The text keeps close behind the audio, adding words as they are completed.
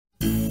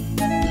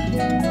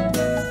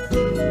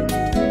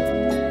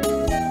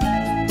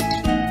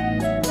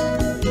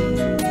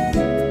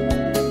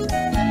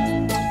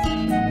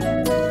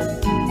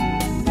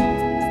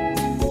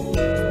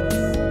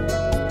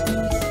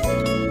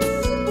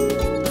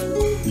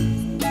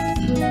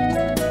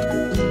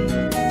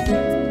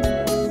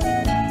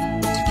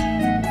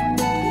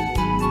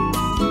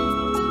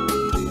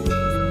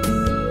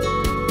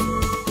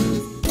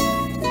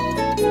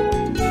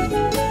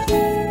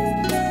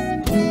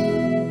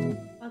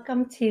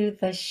welcome to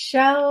the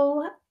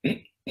show.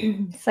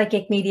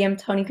 Psychic Medium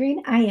Toni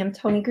Green. I am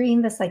Toni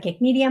Green, the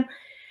Psychic Medium.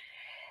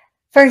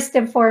 First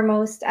and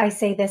foremost, I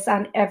say this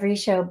on every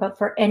show, but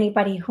for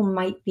anybody who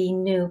might be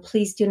new,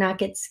 please do not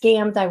get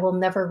scammed. I will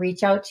never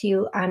reach out to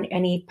you on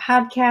any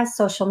podcast,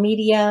 social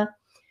media,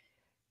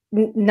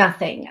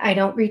 nothing. I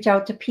don't reach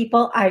out to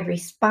people. I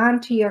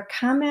respond to your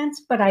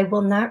comments, but I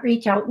will not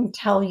reach out and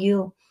tell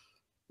you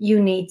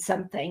you need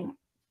something.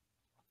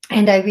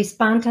 And I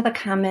respond to the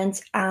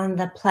comments on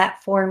the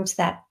platforms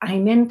that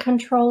I'm in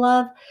control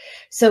of.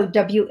 So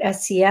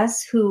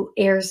WSCS, who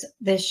airs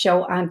this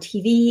show on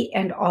TV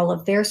and all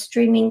of their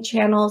streaming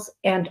channels,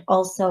 and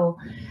also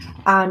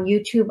on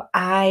YouTube,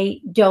 I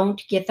don't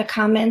get the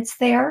comments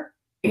there.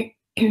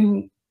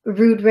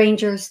 Rude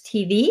Rangers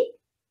TV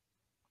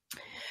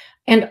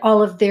and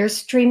all of their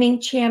streaming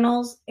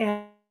channels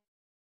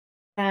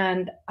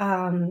and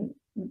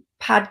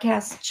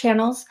podcast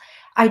channels,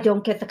 I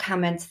don't get the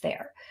comments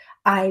there.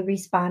 I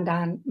respond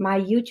on my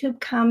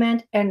YouTube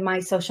comment and my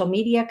social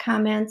media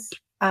comments,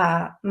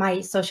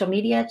 my social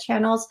media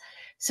channels.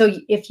 So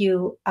if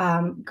you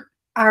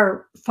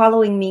are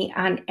following me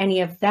on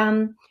any of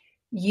them,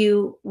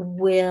 you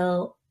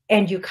will,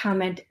 and you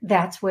comment,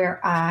 that's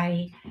where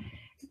I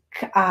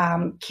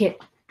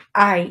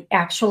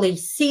actually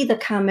see the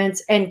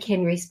comments and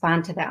can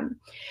respond to them.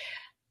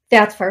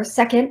 That's first.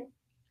 Second,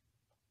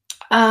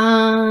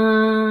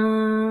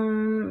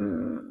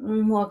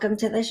 welcome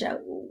to the show.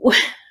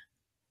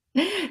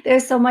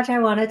 There's so much I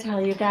want to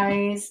tell you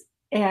guys,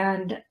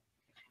 and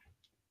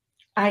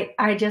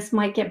I just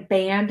might get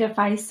banned if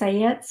I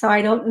say it, so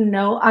I don't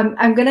know.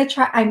 I'm gonna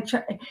try.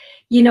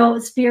 You know,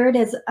 spirit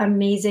is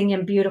amazing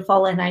and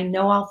beautiful, and I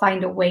know I'll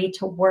find a way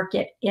to work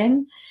it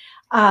in.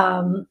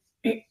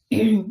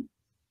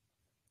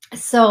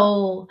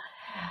 So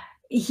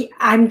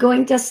I'm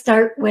going to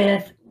start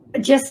with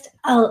just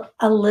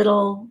a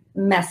little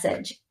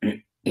message.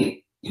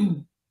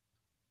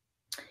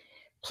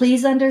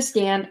 Please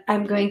understand,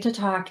 I'm going to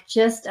talk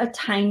just a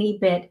tiny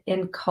bit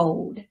in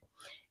code.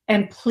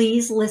 And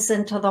please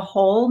listen to the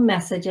whole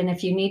message. And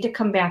if you need to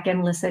come back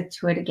and listen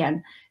to it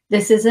again,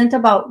 this isn't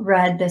about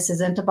red. This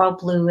isn't about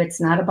blue.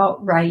 It's not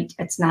about right.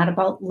 It's not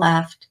about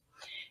left.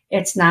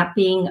 It's not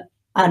being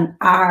an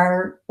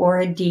R or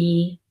a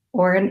D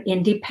or an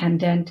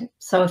independent.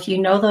 So if you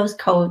know those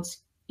codes,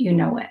 you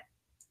know it.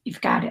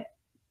 You've got it.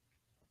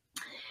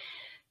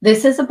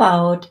 This is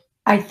about,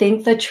 I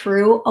think, the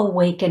true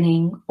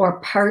awakening, or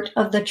part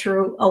of the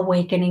true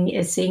awakening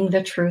is seeing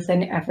the truth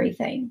in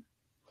everything.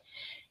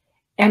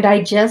 And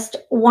I just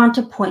want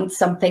to point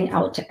something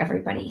out to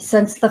everybody.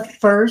 Since the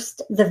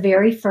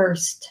very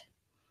first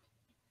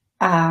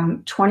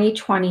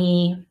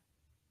 2020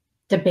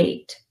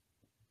 debate,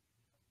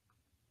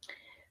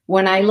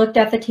 when I looked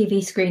at the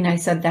TV screen, I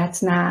said,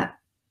 that's not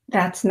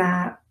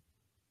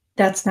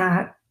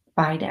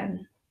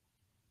Biden.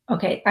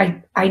 Okay,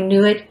 I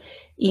knew it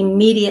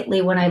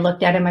immediately when I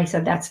looked at him. I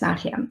said, that's not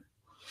him.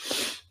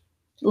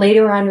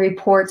 Later on,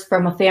 reports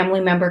from a family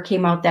member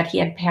came out that he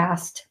had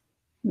passed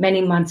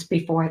many months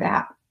before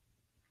that.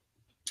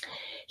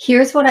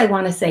 Here's what I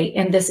want to say,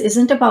 and this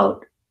isn't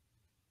about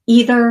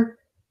either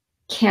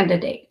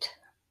candidate.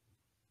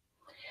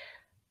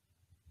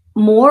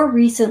 More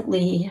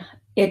recently,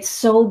 it's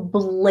so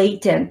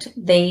blatant.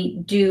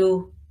 They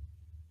do,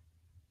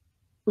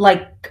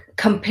 like,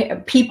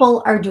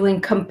 people are doing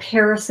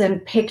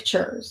comparison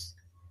pictures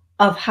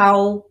of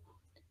how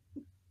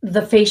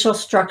the facial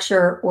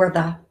structure or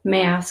the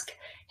mask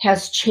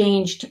has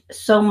changed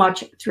so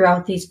much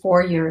throughout these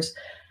 4 years.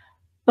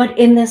 But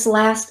in this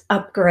last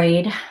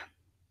upgrade,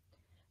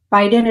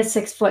 Biden is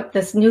 6 foot.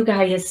 This new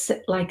guy is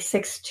like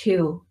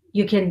 6'2".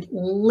 You can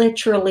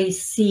literally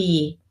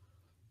see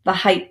the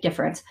height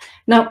difference.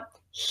 Now,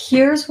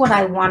 here's what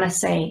I want to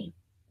say.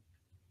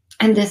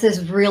 And this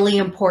is really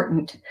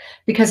important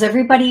because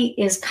everybody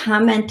is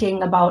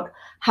commenting about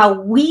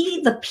how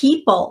we, the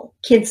people,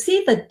 can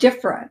see the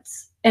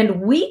difference.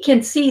 And we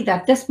can see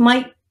that this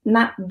might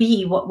not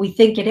be what we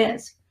think it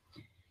is.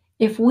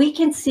 If we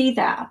can see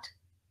that,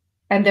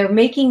 and they're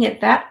making it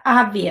that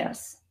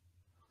obvious,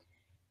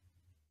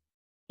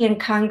 in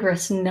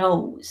Congress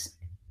knows.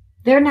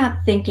 They're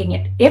not thinking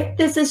it. If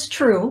this is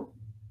true,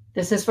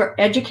 this is for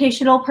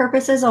educational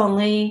purposes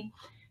only,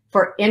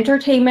 for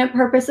entertainment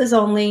purposes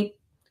only.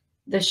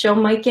 The show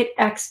might get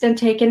X'd and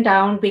taken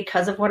down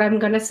because of what I'm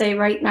going to say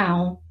right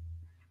now.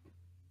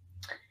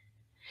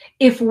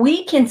 If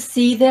we can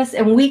see this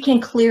and we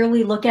can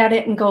clearly look at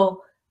it and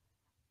go,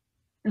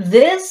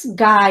 this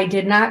guy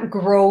did not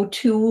grow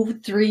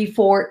 2, 3,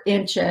 4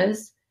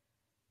 inches.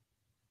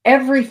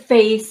 Every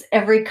face,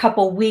 every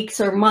couple weeks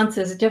or months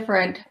is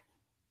different.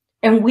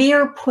 And we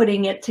are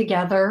putting it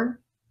together.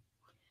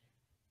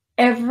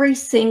 Every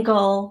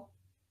single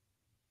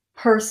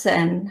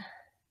person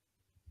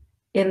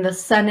in the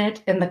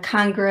Senate, in the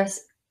Congress,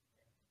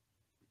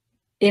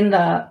 in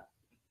the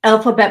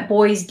alphabet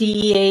boys,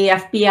 DEA,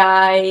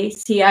 FBI,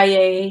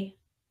 CIA,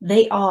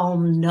 they all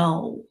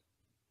know.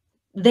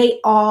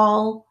 They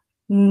all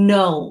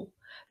know.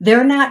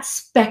 They're not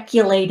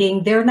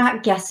speculating. They're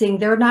not guessing.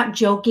 They're not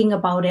joking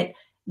about it.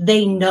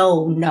 They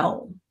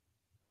know.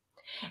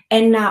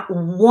 And not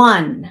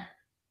one,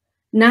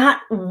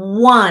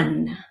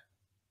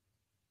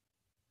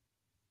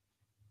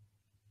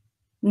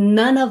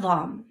 none of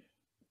them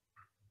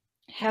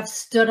have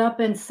stood up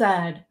and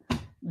said,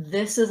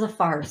 this is a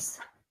farce.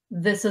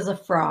 This is a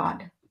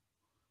fraud.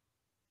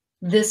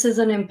 This is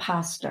an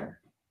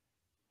imposter.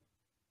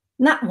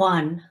 Not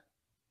one.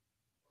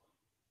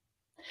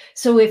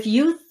 So if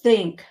you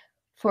think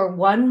for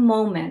one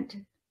moment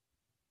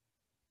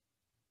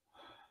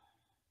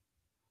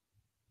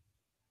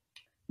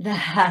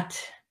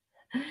that,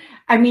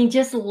 I mean,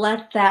 just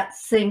let that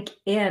sink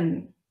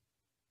in.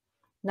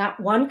 Not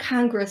one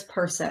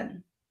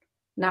congressperson,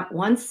 not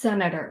one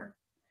senator,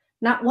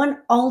 not one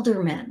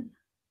alderman,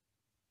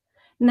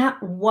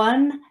 not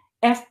one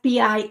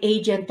FBI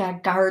agent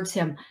that guards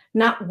him,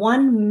 not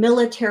one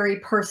military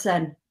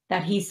person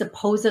that he's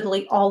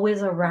supposedly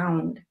always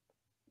around.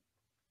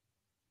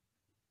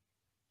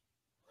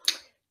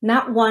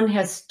 Not one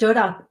has stood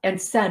up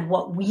and said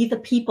what we the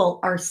people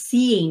are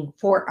seeing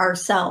for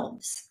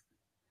ourselves.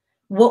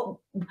 What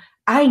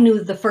I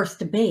knew the first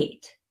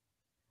debate.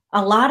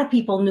 A lot of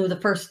people knew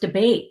the first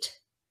debate.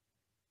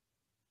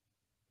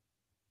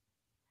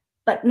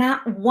 But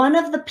not one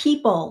of the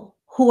people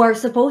who are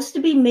supposed to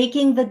be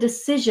making the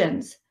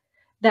decisions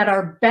that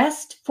are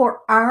best for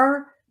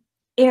our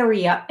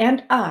area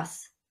and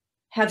us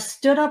have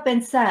stood up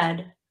and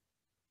said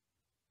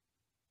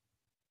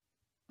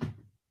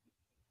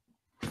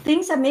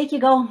things that make you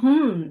go,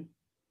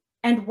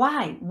 and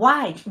why?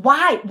 Why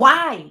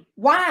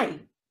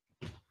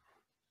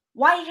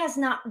has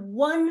not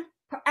one,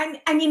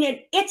 I mean,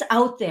 it's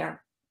out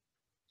there.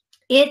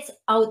 It's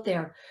out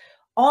there.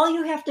 All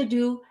you have to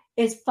do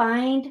is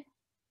find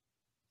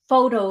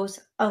photos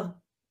of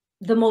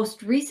the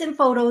most recent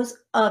photos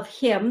of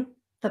him,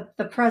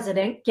 the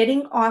president,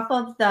 getting off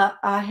of the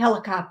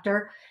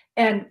helicopter,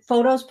 and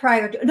photos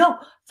prior to,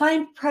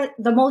 find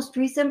the most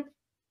recent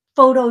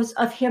photos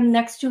of him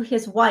next to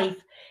his wife,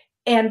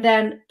 and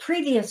then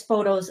previous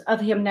photos of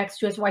him next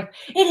to his wife.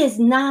 It is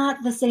not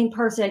the same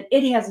person.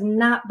 It has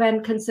not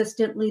been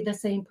consistently the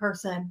same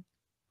person.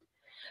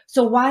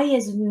 So why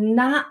is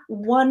not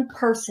one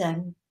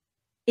person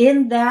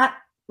in that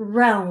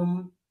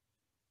realm?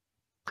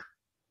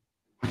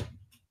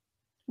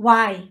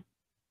 Why?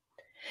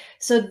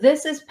 So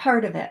this is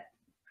part of it.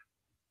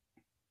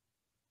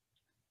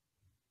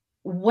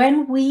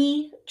 When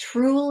we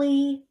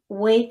truly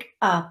wake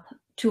up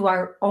to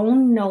our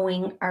own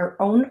knowing, our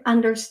own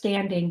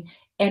understanding,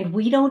 and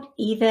we don't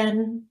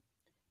even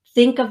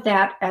think of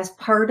that as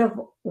part of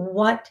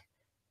what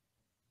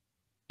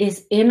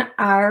is in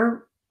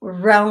our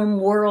realm,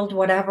 world,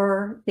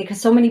 whatever, because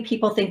so many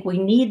people think we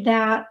need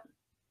that.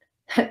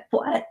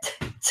 What?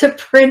 To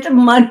print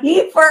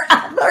money for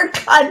other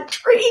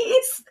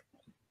countries?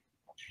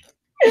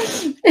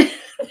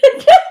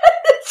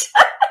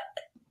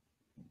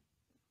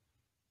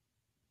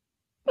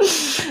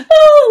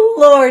 Oh,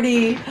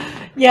 Lordy.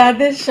 Yeah,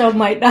 this show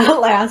might not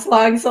last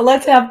long, so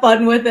let's have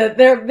fun with it.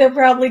 They're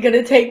probably going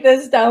to take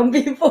this down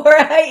before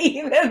I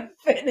even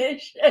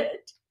finish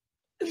it.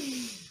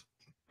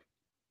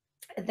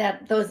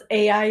 That those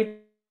AI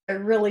are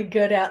really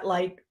good at,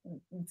 like,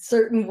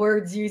 certain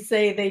words you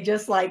say, they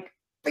just like,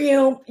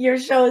 boom, your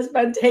show has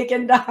been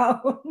taken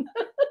down.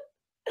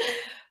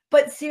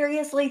 But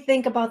seriously,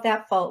 think about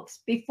that, folks.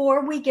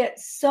 Before we get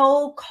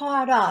so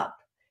caught up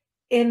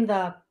in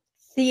the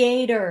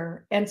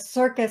theater and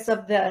circus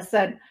of this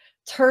and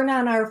turn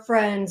on our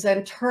friends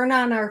and turn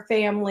on our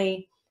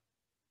family,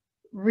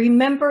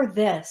 remember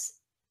this.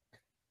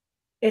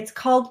 It's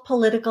called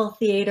political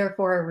theater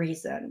for a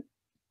reason.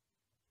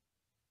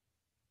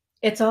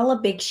 It's all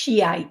a big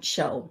Shiite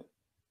show.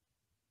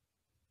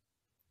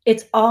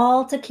 It's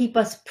all to keep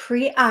us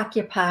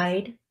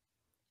preoccupied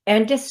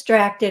and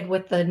distracted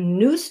with the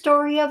news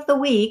story of the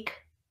week,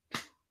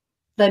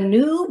 the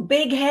new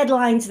big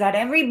headlines that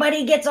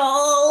everybody gets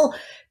all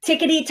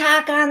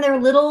tickety-tock on their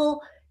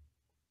little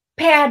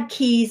pad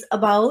keys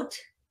about.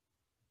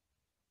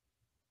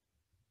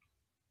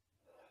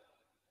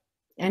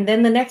 And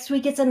then the next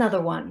week it's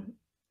another one,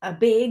 a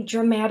big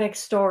dramatic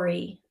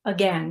story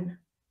again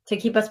to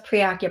keep us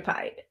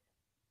preoccupied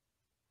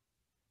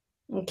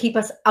and keep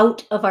us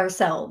out of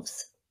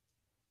ourselves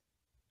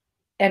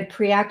and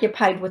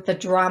preoccupied with the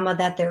drama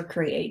that they're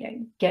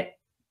creating.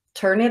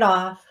 Turn it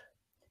off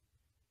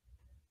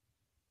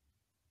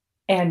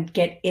and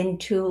get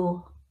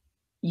into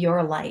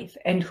your life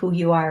and who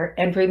you are.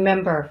 And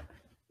remember,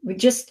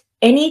 just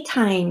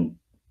anytime,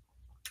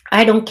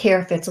 I don't care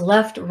if it's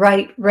left,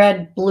 right,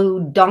 red,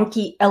 blue,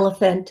 donkey,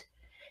 elephant,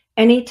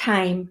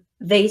 anytime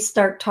they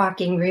start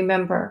talking,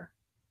 remember,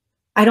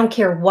 I don't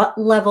care what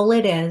level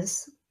it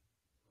is.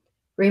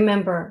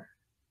 Remember,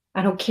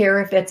 I don't care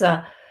if it's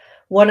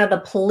one of the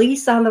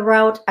police on the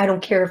route. I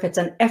don't care if it's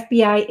an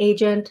FBI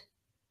agent.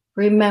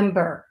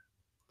 Remember,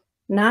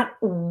 not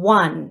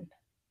one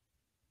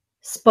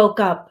spoke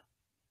up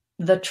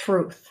the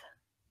truth.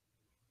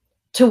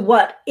 to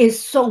what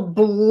is so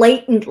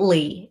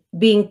blatantly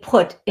being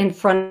put in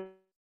front of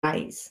our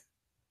eyes.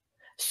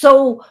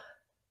 So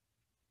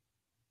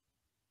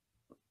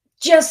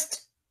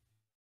just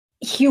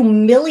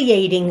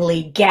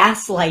humiliatingly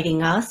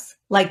gaslighting us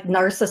like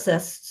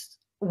narcissists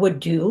would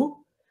do,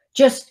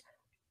 just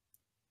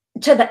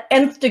to the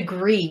nth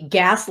degree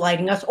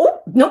gaslighting us.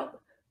 Oh, no,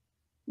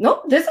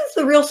 this is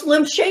the real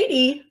Slim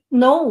Shady.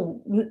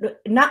 No,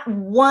 not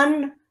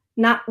one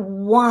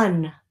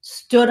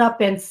stood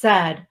up and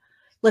said,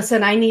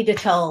 listen, I need to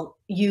tell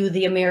you,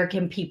 the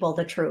American people,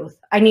 the truth.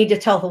 I need to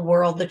tell the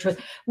world the truth.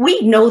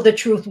 We know the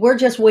truth. We're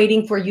just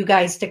waiting for you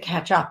guys to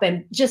catch up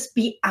and just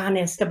be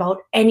honest about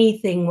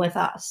anything with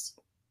us.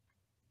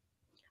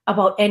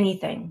 About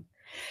anything.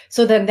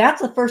 So then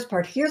that's the first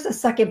part. Here's the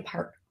second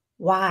part.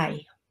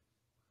 Why?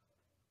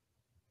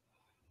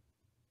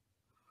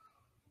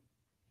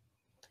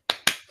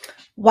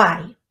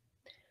 Why?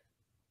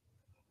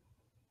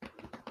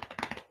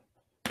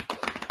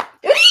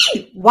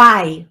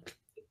 Why?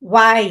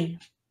 Why?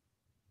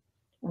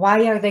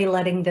 Why are they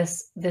letting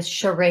this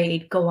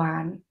charade go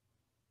on?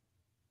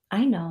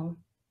 I know.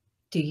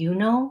 Do you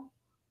know?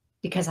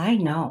 Because I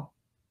know.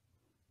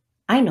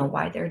 I know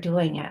why they're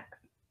doing it.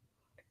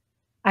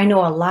 I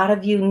know a lot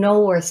of you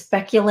know or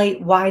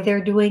speculate why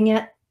they're doing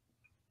it.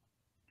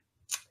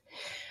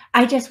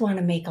 I just want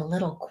to make a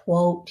little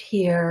quote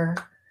here.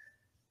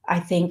 I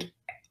think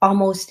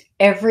almost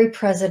every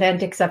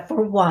president except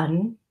for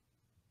one,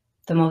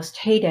 the most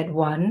hated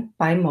one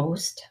by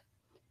most,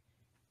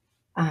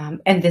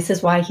 and this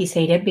is why he's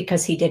hated,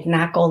 because he did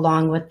not go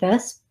along with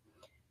this,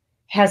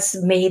 has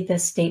made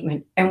this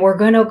statement. And we're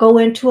going to go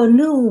into a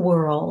new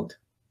world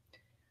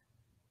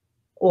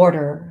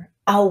order,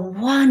 a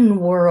one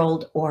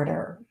world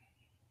order.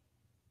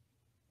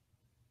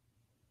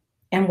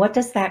 And what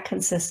does that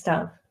consist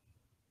of?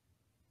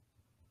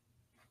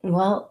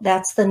 Well,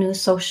 that's the new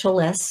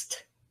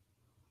socialist,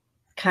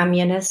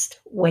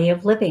 communist way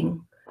of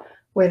living,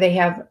 where they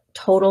have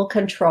total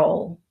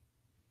control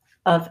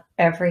of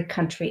every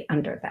country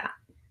under that.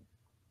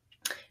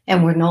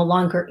 And we're no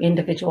longer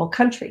individual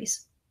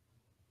countries.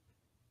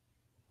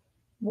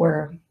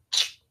 Where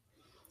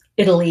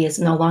Italy is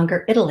no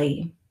longer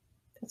Italy.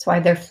 That's why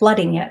they're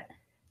flooding it.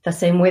 The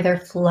same way they're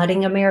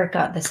flooding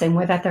America, the same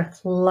way that they're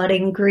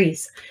flooding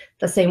Greece,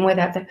 the same way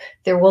that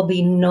there will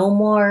be no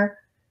more.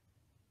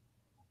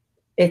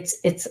 It's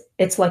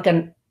like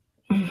an,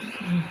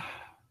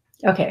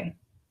 okay,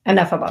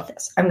 enough about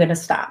this. I'm going to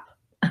stop.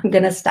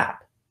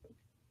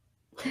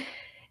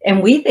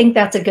 And we think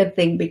that's a good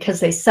thing because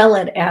they sell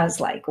it as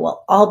like,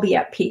 well, I'll be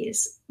at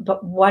peace.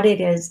 But what it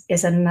is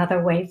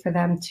another way for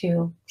them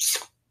to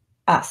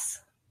us.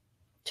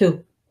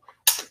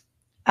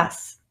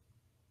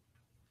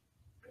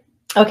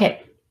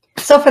 Okay,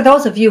 so for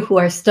those of you who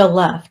are still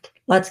left,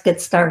 let's get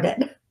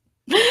started.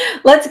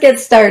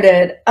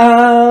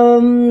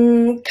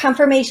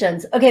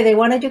 Confirmations. Okay, they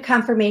want to do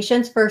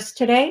confirmations first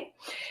today.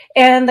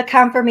 And the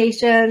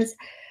confirmations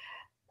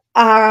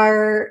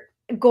are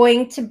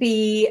going to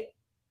be,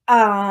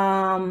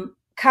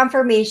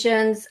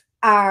 confirmations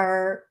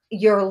are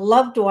your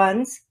loved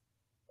ones.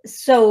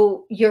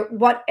 So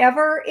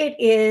whatever it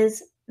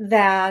is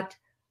that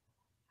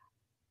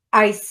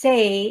I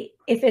say,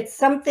 if it's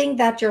something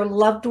that your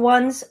loved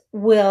ones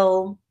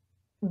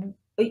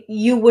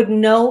you would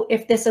know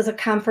if this is a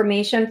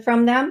confirmation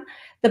from them.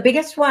 The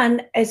biggest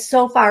one is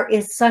so far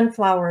is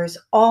sunflowers.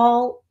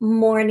 All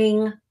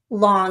morning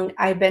long,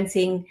 I've been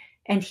seeing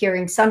and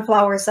hearing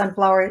sunflowers,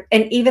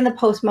 and even the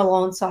Post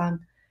Malone song.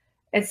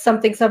 It's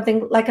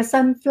something like a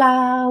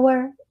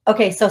sunflower.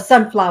 Okay, so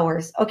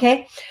sunflowers,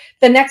 okay?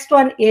 The next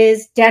one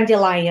is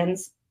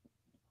dandelions.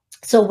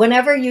 So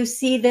whenever you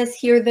see this,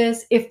 hear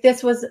this, if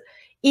this was,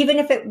 even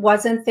if it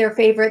wasn't their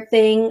favorite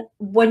thing,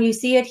 when you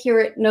see it, hear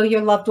it, know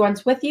your loved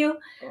ones with you.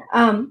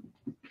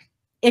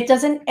 It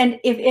doesn't, and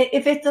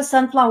if it's a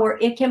sunflower,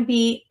 it can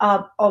be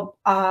a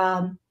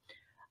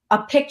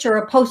picture,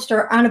 a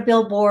poster on a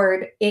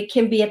billboard. It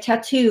can be a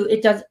tattoo.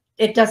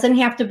 It doesn't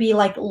have to be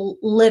like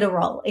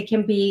literal. It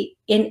can be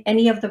in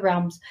any of the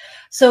realms.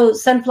 So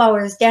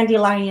sunflowers,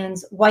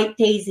 dandelions, white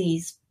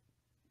daisies.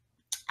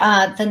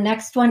 The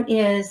next one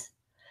is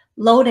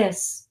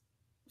lotus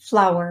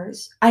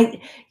flowers.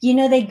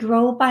 They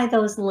grow by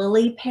those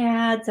lily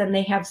pads and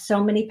they have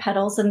so many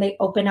petals and they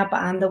open up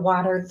on the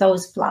water.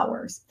 Those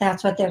flowers,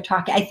 that's what they're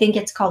talking. I think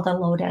it's called a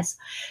lotus.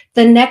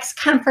 The next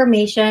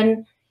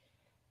confirmation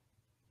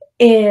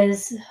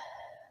is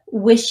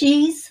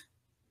wishes.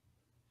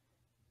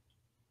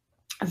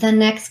 The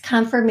next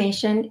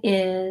confirmation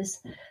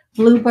is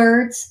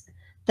bluebirds.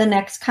 The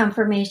next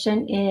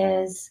confirmation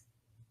is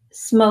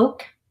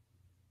smoke,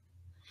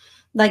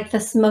 like the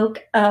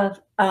smoke of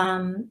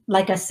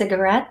like a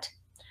cigarette.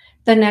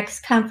 The next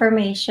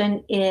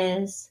confirmation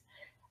is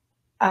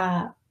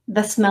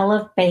the smell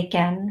of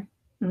bacon.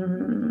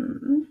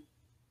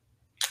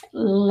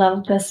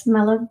 Love the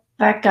smell of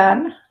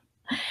bacon.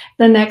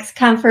 The next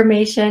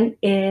confirmation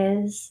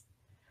is,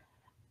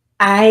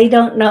 I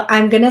don't know,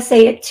 I'm going to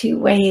say it two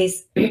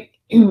ways.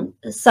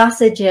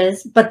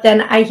 sausages, but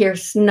then I hear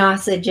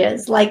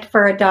snossages, like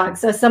for a dog.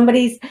 So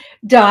somebody's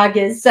dog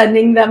is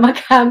sending them a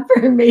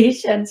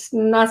confirmation,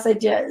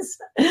 snossages.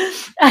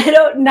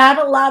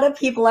 Not a lot of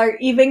people are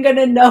even going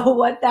to know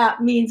what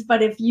that means,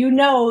 but if you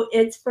know,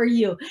 it's for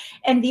you.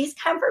 And these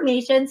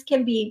confirmations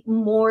can be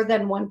more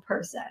than one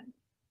person.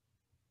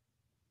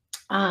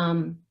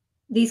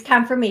 These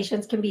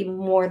confirmations can be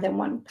more than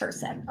one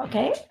person,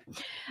 okay?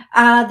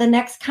 The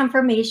next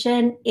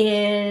confirmation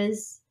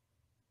is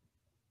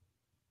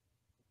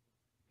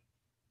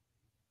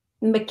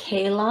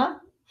Michaela.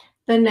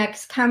 The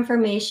next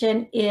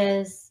confirmation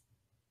is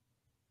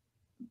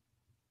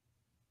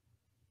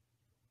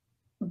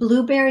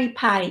blueberry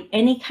pie,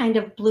 any kind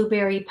of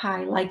blueberry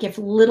pie. Like if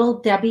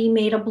Little Debbie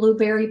made a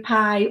blueberry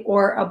pie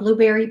or a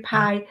blueberry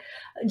pie,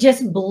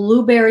 just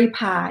blueberry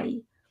pie.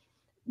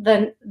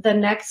 The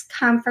next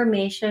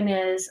confirmation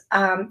is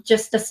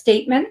just a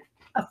statement,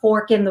 a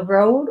fork in the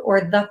road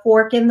or the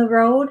fork in the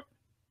road.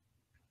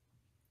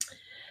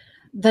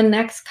 The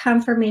next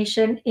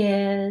confirmation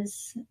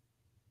is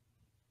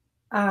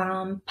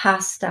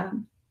pasta,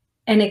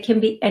 and it can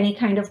be any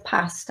kind of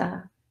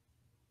pasta.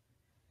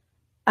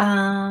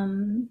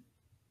 And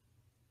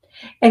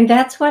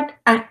that's what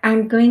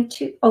I'm going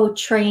to,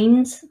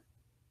 trains.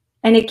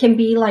 And it can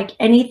be like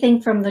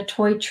anything from the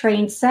toy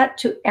train set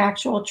to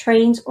actual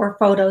trains or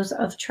photos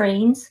of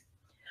trains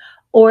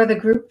or the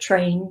group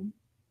train.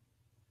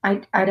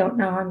 I don't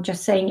know. I'm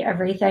just saying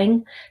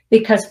everything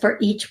because for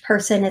each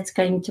person, it's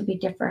going to be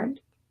different.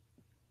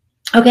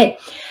 Okay,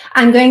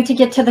 I'm going to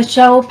get to the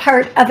show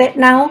part of it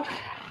now.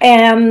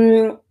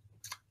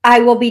 I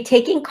will be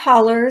taking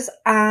callers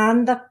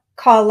on the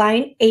call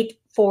line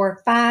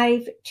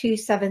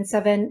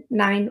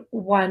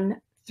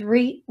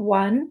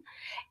 845-277-9131.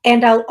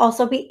 And I'll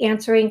also be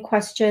answering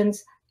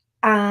questions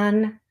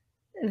on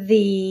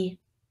the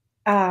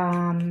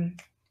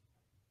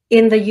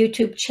in the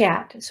YouTube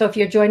chat. So if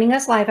you're joining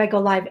us live, I go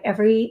live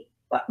every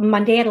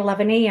Monday at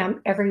 11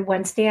 a.m., every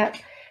Wednesday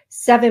at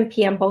 7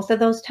 p.m. Both of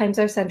those times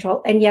are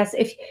central. And yes,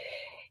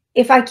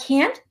 if I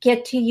can't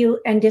get to you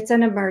and it's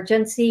an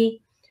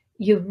emergency,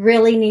 you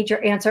really need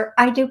your answer,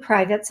 I do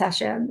private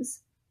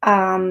sessions.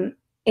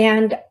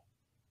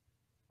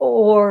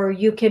 Or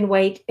you can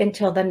wait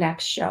until the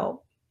next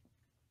show.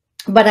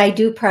 But I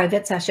do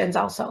private sessions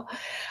also.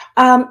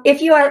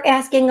 If you are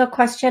asking a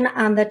question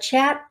on the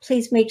chat,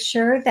 please make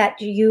sure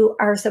that you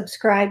are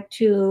subscribed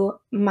to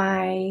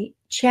my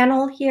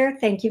channel here.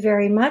 Thank you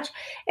very much.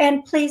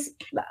 And please,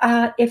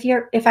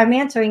 if I'm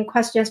answering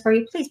questions for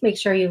you, please make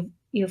sure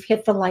you've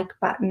hit the like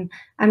button.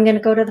 I'm going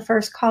to go to the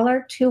first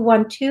caller,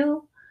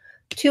 212.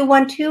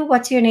 212,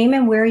 what's your name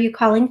and where are you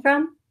calling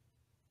from?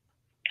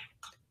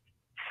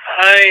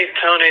 Hi,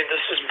 Toni.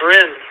 This is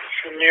Bryn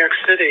from New York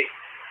City.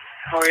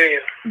 How are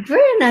you?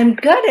 Bryn, I'm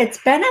good. It's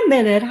been a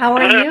minute. How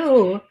are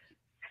you?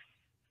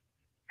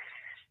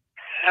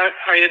 How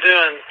are you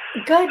doing?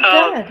 Good,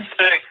 good.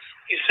 So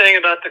you're saying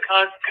about the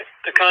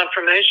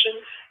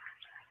confirmations?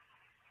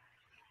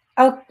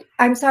 Oh,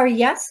 I'm sorry.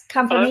 Yes,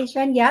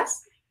 confirmation. Hello?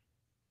 Yes.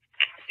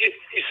 You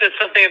said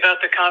something about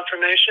the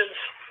confirmations?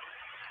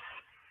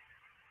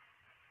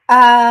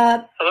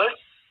 Hello?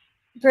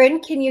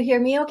 Bryn, can you hear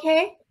me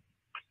okay?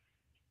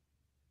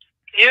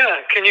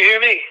 Yeah, can you hear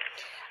me?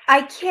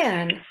 I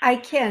can.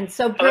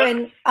 So,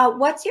 Bryn,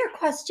 what's your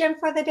question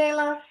for the day,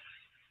 love?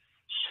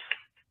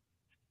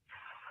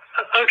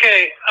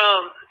 Okay,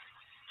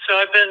 so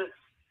I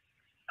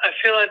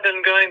feel I've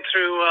been going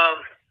through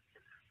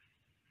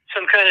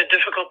some kind of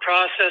difficult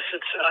process.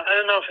 I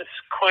don't know if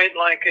it's quite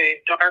like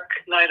a dark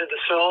night of the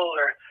soul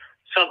or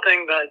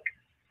something, but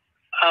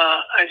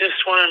I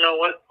just want to know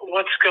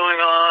what's going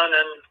on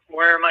and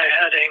where am I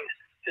heading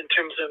in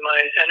terms of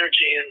my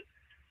energy and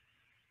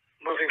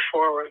moving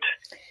forward.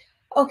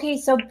 Okay,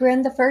 so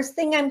Bryn, the first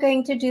thing I'm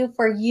going to do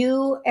for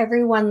you,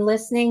 everyone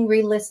listening,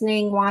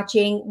 re-listening,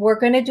 watching, we're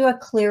going to do a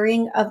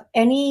clearing of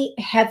any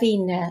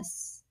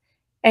heaviness,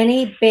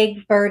 any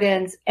big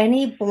burdens,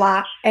 any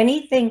block,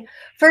 anything.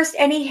 First,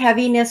 any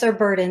heaviness or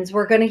burdens,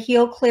 we're going to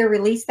heal, clear,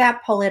 release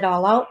that, pull it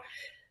all out.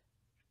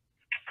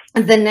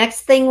 The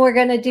next thing we're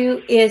going to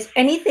do is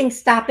anything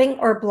stopping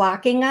or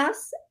blocking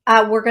us,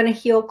 we're going to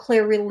heal,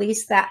 clear,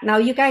 release that. Now,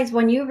 you guys,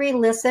 when you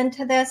re-listen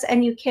to this,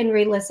 and you can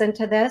re-listen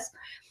to this,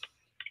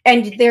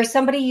 and there's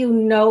somebody you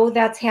know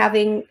that's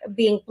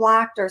being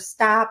blocked or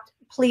stopped,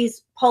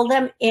 please pull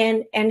them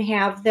in and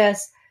have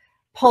this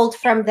pulled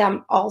from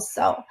them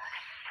also.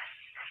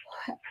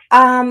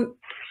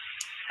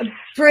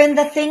 Bryn,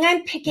 the thing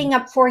I'm picking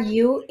up for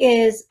you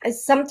is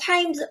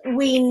sometimes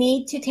we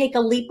need to take a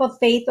leap of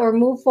faith or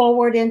move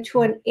forward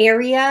into an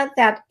area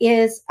that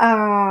is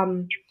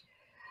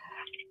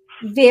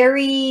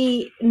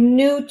very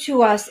new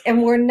to us,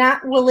 and we're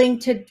not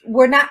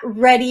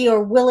ready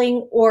or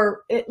willing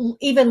or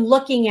even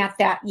looking at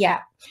that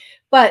yet.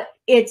 but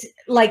it's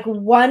like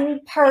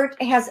one part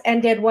has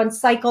ended, one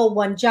cycle,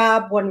 one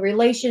job, one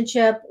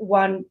relationship,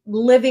 one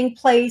living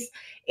place.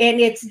 And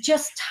it's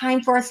just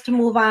time for us to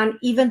move on,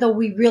 even though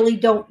we really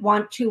don't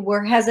want to.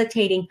 We're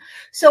hesitating.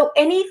 So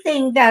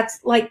anything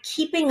that's like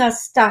keeping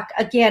us stuck,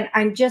 again,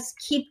 I'm just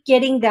keep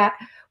getting that.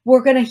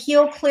 We're going to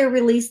heal, clear,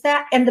 release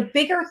that. And the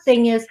bigger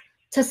thing is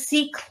to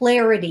see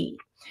clarity,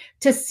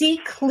 to see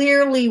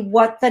clearly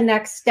what the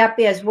next step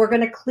is. We're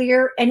going to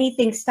clear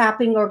anything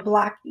stopping or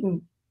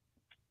blocking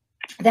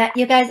that.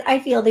 You guys, I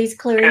feel these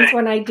clearings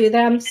when I do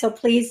them. So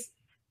please,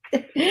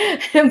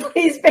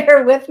 please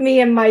bear with me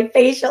in my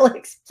facial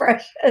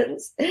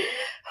expressions.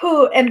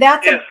 And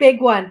that's a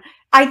big one.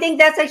 I think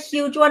that's a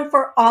huge one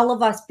for all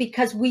of us,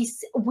 because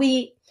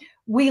we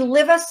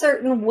live a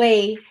certain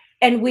way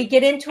and we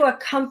get into a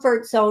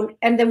comfort zone,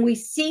 and then we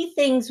see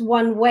things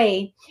one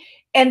way.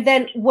 And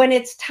then when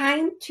it's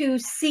time to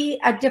see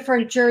a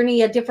different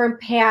journey, a different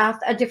path,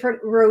 a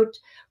different route,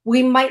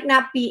 we might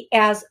not be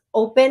as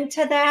open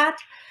to that.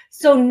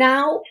 So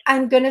now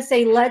I'm going to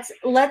say, let's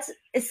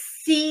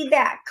see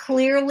that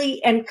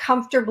clearly and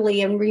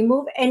comfortably, and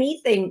remove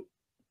anything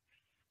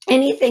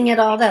at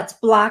all that's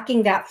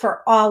blocking that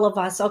for all of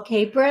us.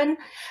 Okay, Bryn?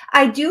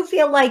 I do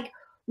feel like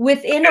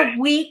within a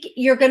week,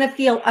 you're going to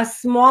feel a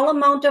small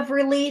amount of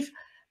relief,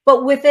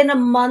 but within a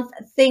month,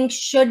 things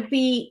should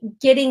be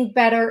getting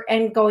better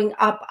and going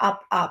up,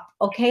 up, up.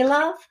 Okay,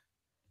 love?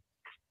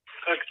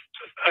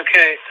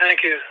 Okay, thank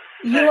you.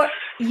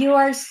 You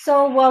are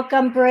so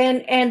welcome,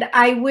 Bryn, and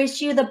I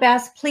wish you the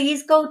best.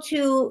 Please go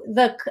to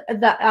the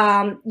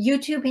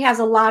YouTube has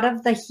a lot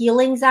of the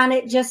healings on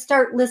it. Just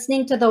start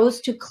listening to those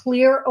to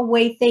clear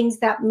away things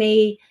that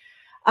may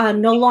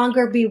no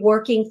longer be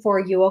working for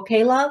you.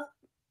 Okay, love?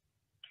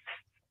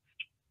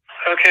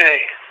 Okay.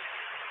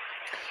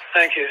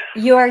 Thank you.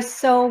 You are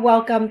so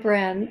welcome,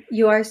 Bryn.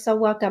 You are so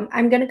welcome.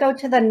 I'm going to go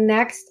to the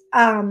next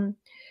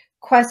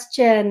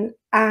question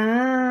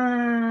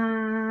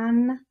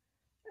on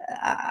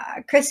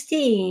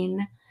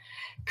Christine.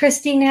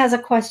 Christine has a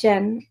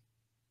question,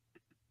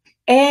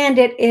 and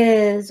it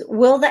is,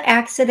 will the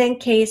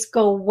accident case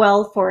go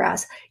well for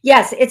us?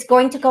 Yes, it's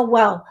going to go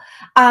well.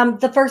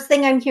 The first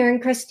thing I'm hearing,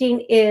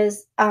 Christine,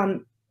 is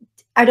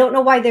I don't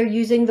know why they're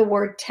using the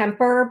word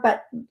temper,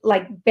 but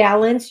like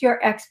balance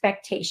your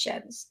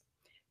expectations.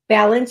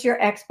 Balance your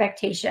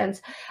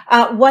expectations.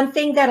 One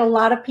thing that a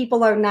lot of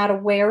people are not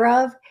aware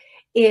of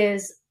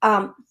is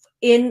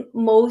in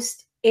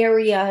most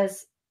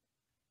areas,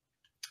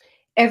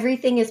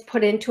 everything is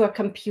put into a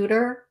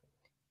computer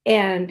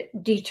and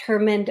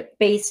determined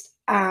based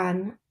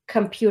on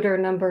computer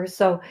numbers.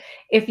 So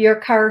if your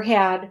car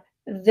had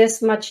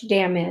this much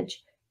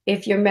damage,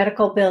 if your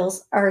medical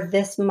bills are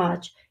this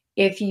much,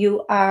 if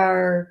you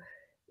are,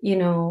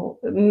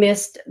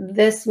 missed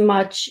this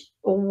much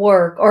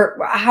work, or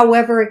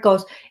however it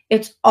goes,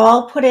 it's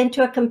all put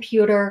into a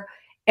computer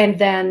and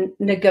then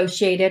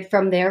negotiated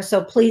from there.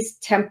 So please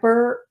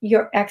temper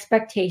your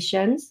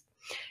expectations.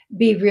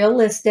 Be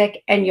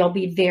realistic, and you'll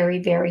be very,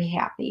 very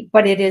happy.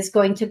 But it is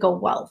going to go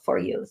well for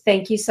you.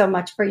 Thank you so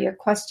much for your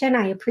question.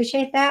 I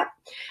appreciate that.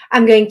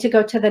 I'm going to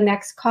go to the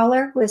next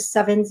caller, who is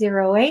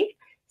 708.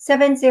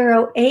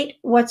 708,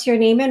 what's your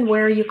name and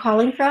where are you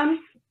calling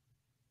from?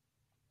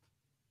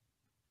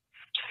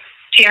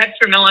 Pat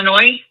from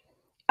Illinois.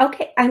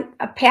 Okay, I'm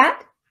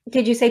Pat.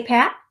 Did you say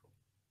Pat?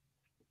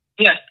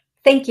 Yes.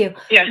 Thank you.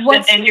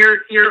 Yes, and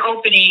your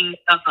opening,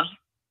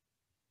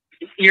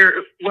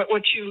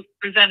 what you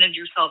presented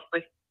yourself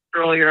with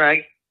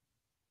earlier,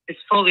 it's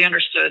totally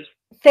understood.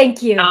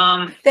 Thank you.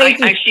 Thank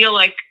you. I feel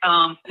like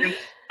I'm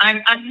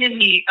in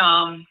the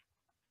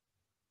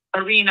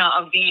arena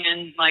of being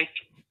in like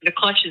the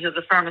clutches of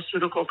the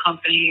pharmaceutical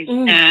companies,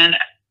 and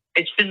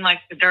it's been like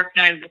the dark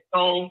night of the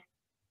soul.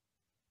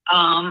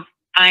 I'm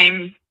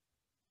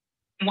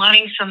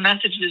wanting some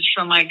messages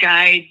from my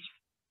guides,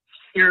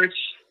 spirits,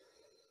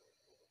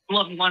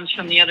 loved ones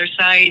from the other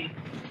side,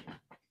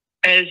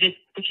 as it's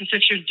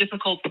such a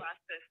difficult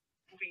process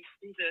moving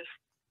through this,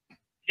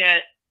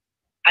 that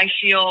I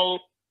feel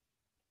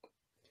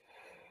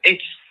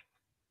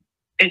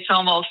it's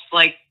almost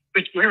like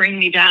it's wearing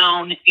me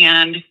down,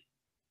 and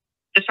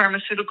the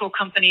pharmaceutical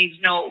companies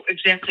know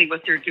exactly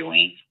what they're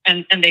doing,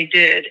 and they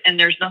did, and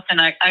there's nothing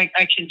I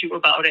can do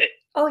about it.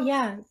 Oh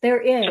yeah, there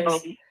is.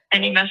 So,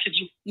 any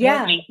messages?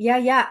 Yeah.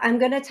 I'm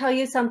going to tell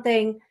you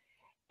something,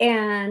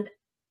 and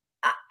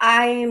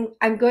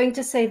I'm going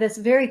to say this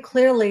very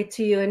clearly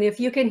to you. And if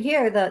you can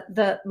hear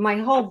my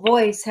whole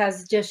voice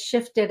has just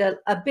shifted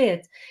a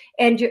bit,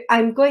 and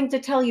I'm going to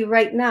tell you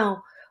right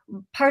now,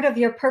 part of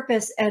your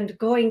purpose and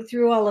going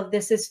through all of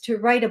this is to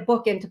write a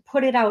book and to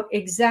put it out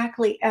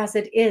exactly as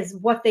it is,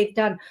 what they've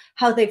done,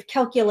 how they've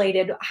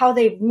calculated, how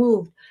they've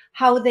moved,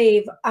 how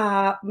they've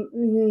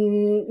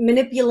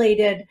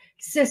manipulated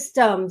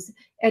systems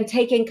and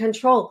taken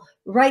control.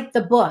 Write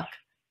the book.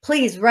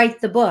 Please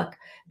write the book.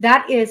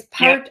 That is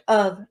part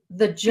of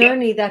the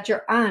journey that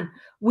you're on.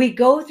 We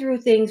go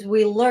through things,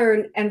 we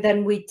learn, and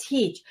then we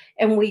teach,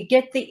 and we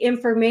get the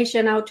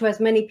information out to as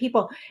many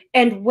people.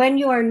 And when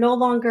you are no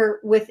longer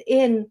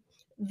within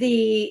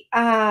the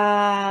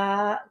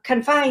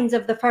confines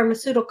of the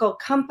pharmaceutical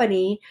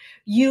company,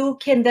 you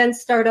can then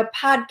start a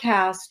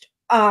podcast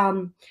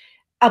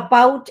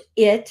about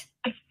it,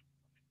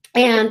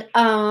 and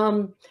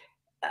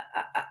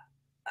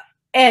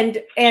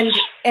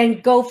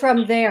go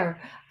from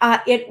there.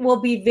 It will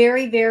be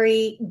very,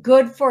 very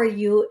good for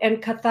you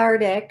and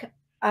cathartic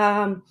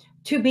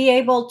to be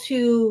able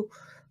to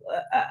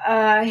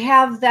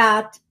have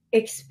that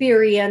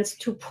experience,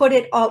 to put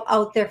it all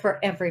out there for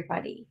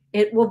everybody.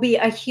 It will be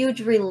a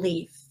huge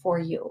relief for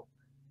you.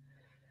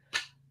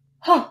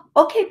 Oh,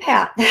 okay,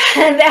 Pat,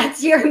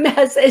 that's your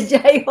message.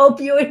 I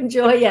hope you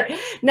enjoy it.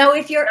 Now,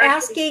 if you're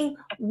asking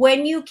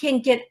when you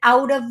can get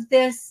out of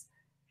this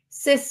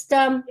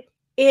system,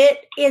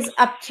 it is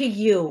up to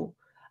you.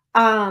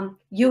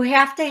 You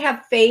have to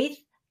have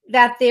faith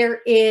that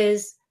there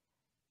is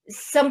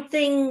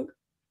something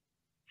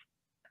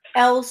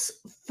else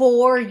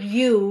for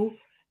you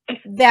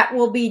that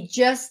will be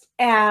just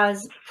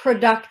as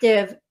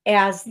productive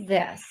as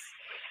this.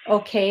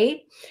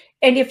 Okay.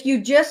 And if you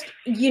just,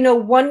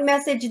 one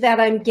message that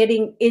I'm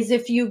getting is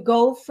if you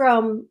go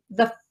from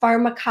the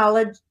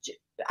pharmacology,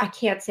 I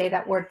can't say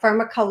that word,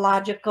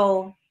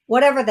 pharmacological,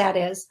 whatever that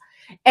is,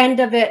 end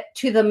of it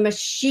to the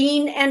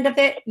machine end of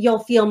it, you'll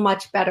feel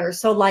much better.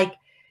 So like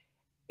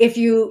if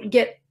you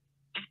get,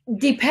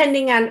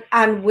 depending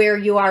on where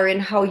you are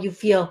and how you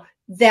feel,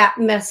 that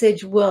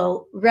message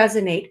will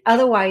resonate.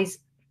 Otherwise,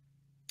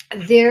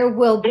 there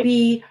will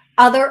be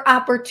other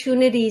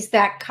opportunities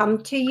that come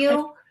to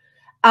you.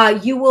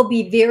 You will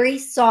be very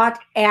sought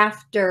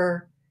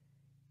after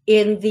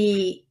in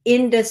the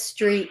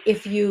industry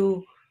if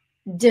you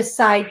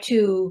decide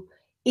to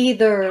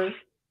either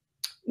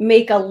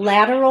make a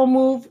lateral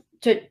move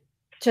to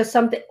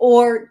something,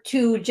 or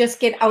to just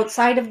get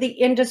outside of the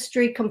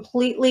industry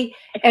completely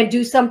and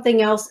do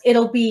something else.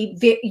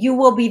 You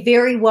will be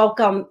very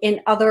welcome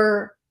in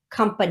other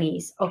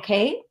companies,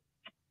 okay?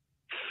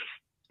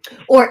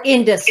 Or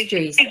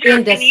industries.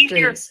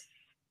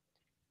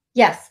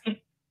 Yes.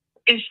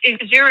 Is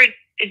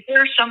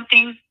there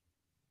something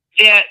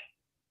that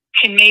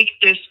can make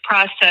this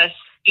process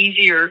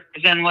easier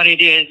than what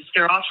it is?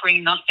 They're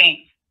offering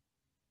nothing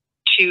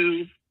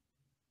to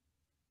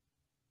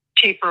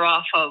taper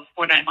off of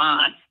what I'm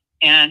on,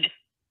 and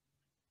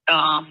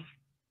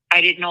I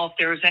didn't know if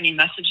there was any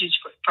messages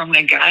from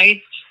my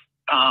guides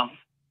of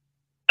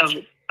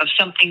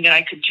something that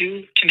I could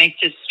do to make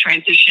this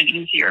transition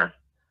easier,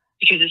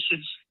 because this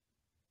is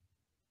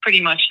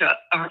pretty much a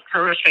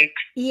horrific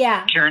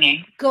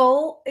journey.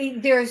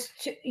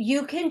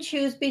 You can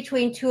choose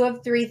between two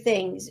of three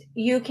things.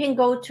 You can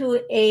go to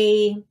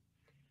a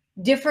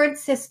different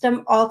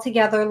system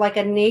altogether, like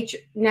a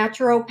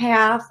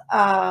naturopath,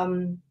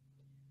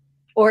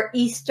 or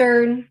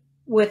Eastern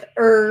with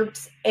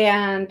herbs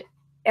and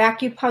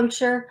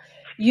acupuncture.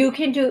 You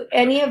can do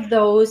any of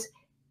those,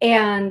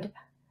 and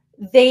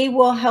they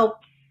will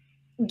help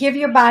give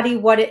your body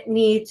what it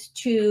needs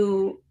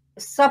to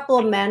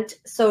supplement,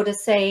 so to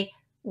say,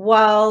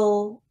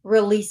 while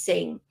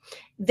releasing.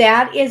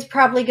 That is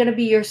probably going to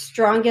be your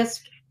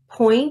strongest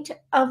point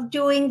of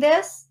doing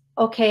this.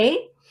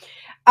 Okay.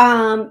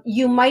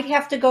 You might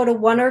have to go to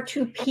one or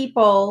two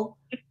people,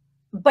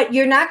 but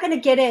you're not going to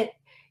get it.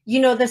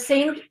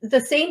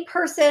 The same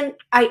person.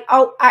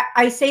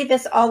 I say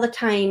this all the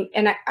time,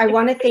 and I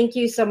want to thank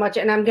you so much.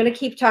 And I'm going to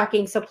keep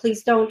talking, so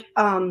please don't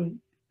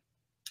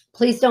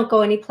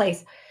go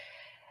anyplace.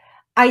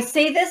 I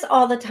say this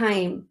all the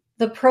time.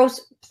 The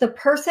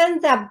person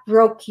that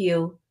broke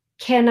you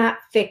cannot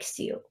fix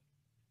you.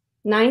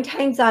 9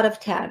 times out of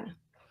 10.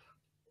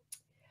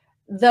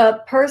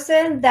 The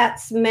person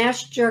that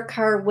smashed your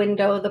car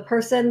window, the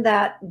person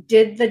that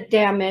did the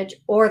damage,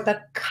 or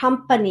the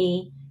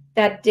company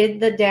that did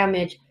the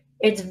damage,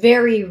 it's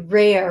very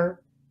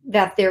rare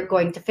that they're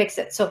going to fix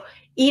it. So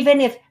even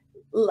if,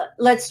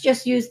 let's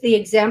just use the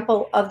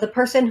example of the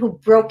person who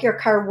broke your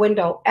car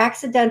window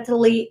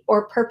accidentally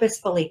or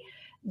purposefully,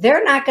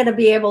 they're not going to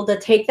be able to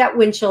take that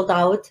windshield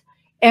out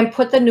and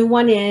put the new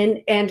one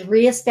in and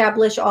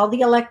reestablish all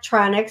the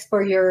electronics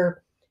for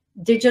your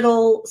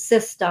digital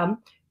system.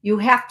 You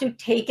have to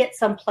take it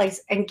someplace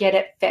and get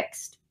it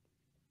fixed.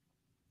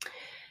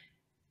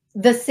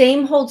 The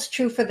same holds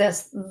true for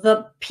this.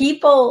 The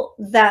people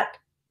that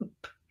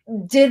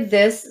did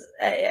this,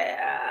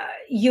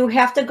 you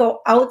have to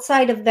go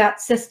outside of that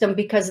system,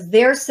 because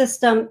their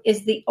system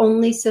is the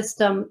only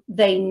system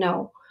they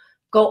know.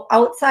 Go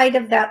outside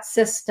of that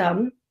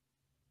system.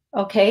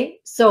 Okay.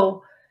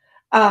 So,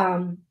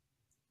 and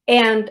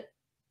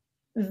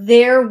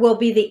there will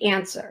be the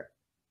answer.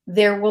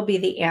 There will be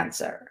the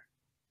answer.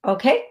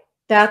 Okay.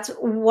 That's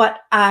what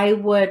I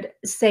would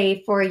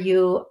say for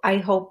you. I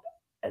hope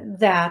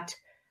that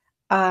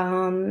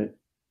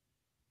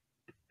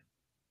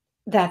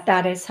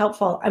that is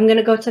helpful. I'm going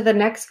to go to the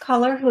next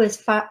caller, who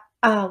is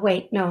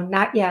wait, no,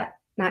 not yet.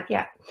 Not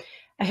yet.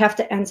 I have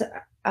to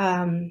answer.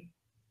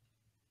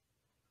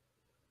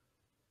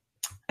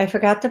 I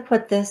forgot to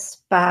put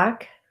this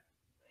back.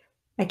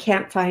 I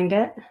can't find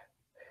it.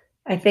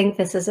 I think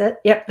this is it.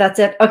 Yep, that's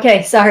it.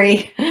 Okay,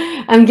 sorry.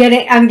 I'm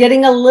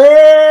getting a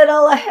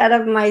little ahead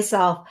of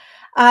myself.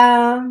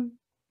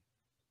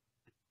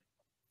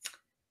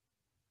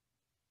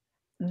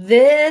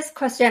 This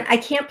question, I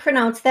can't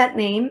pronounce that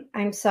name.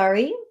 I'm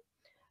sorry.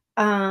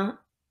 The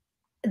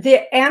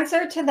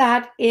answer to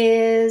that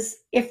is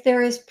if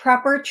there is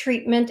proper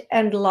treatment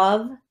and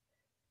love,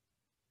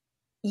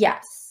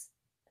 yes.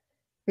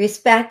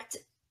 Respect,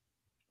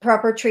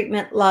 proper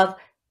treatment, love,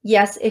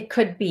 yes, it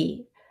could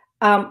be.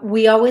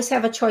 We always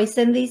have a choice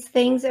in these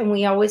things, and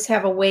we always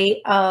have a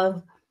way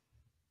of,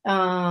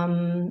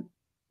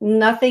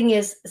 nothing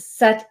is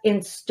set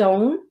in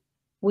stone.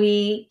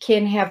 We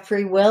can have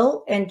free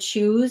will and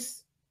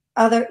choose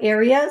other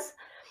areas.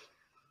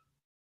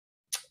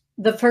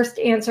 The first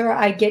answer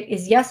I get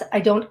is yes.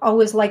 I don't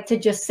always like to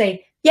just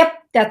say,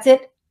 yep, that's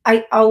it.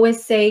 I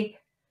always say,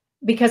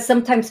 because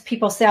sometimes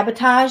people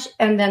sabotage,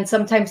 and then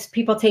sometimes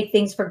people take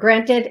things for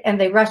granted and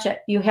they rush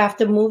it. You have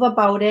to move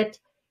about it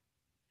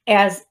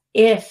as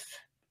if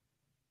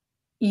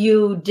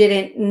you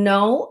didn't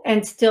know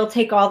and still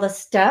take all the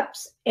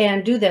steps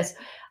and do this.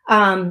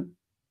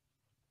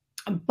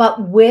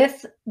 But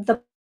with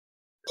the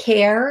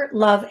care,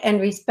 love,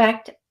 and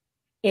respect,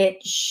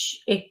 it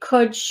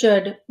could,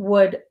 should,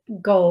 would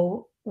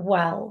go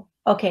well.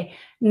 Okay,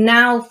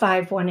 now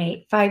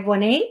 518.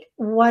 518,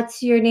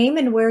 what's your name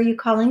and where are you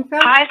calling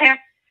from? Hi there.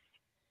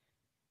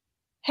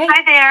 Hey.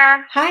 Hi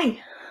there.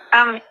 Hi.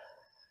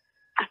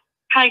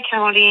 Hi,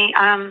 Toni.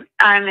 I'm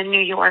in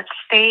New York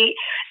State,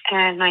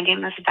 and my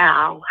name is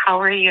Val. How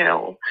are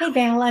you? Hey,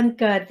 Val, I'm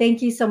good.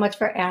 Thank you so much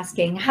for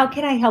asking. How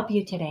can I help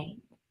you today?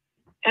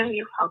 Oh,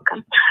 you're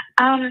welcome.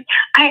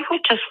 I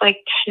would just like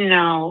to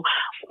know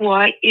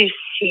what you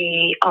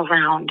see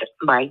around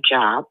my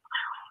job.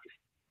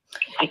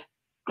 Like,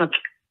 what's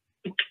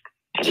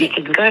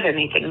anything good,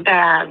 anything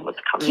bad, what's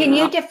coming Can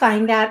you up?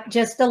 define that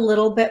just a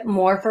little bit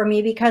more for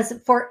me? Because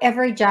for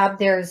every job,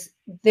 there's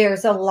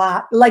a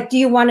lot. Like, do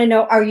you want to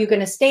know, are you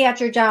going to stay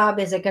at your job?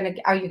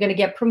 Are you going to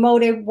get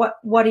promoted?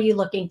 What are you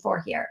looking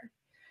for here?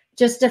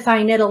 Just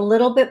define it a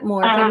little bit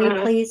more for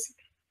me, please.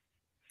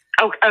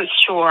 Oh,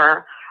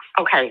 sure.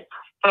 Okay.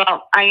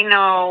 Well, I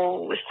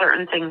know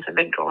certain things have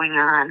been going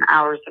on.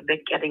 Hours have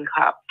been getting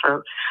cut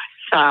for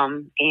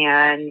some,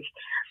 and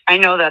I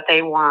know that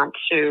they want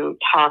to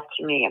talk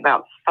to me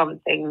about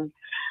something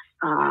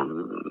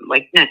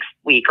like next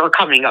week or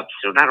coming up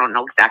soon. I don't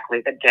know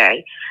exactly the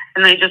day.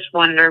 And I just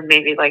wonder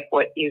maybe like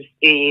what you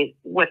see,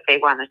 what they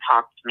want to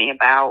talk to me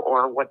about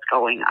or what's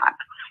going on.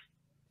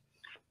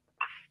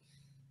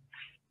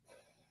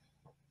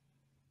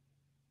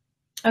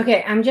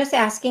 Okay, I'm just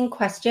asking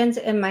questions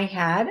in my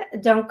head.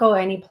 Don't go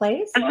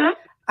anyplace.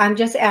 I'm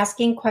just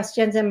asking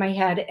questions in my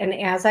head. And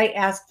as I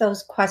ask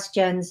those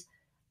questions,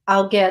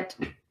 I'll get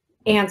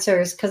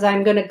answers because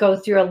I'm going to go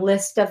through a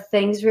list of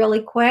things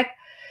really quick.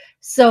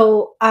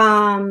 So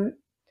I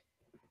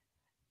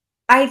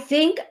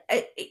think,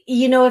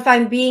 if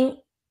I'm being,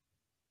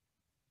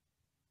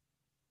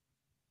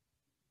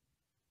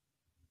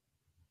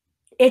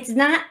 it's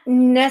not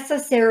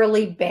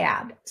necessarily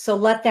bad. So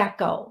let that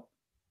go.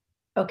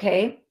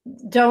 Okay.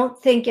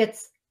 Don't think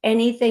it's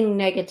anything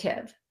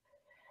negative.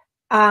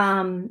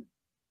 I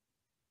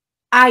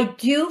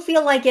do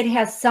feel like it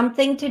has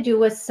something to do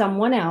with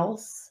someone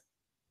else.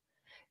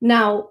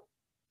 Now,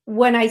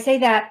 when I say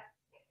that,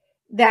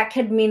 that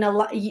could mean a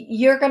lot.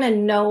 You're going to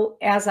know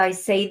as I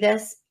say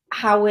this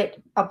how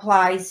it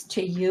applies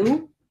to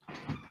you.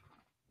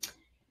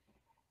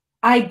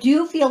 I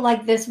do feel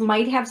like this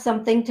might have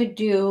something to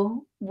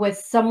do with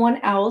someone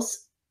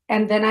else.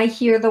 And then I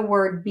hear the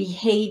word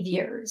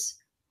behaviors.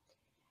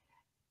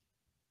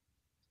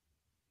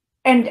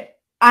 And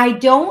I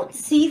don't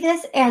see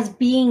this as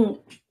being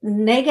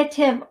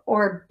negative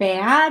or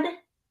bad.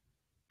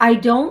 I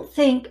don't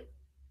think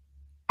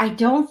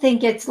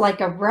it's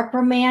like a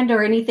reprimand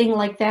or anything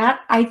like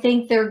that. I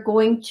think they're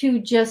going to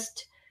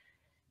just,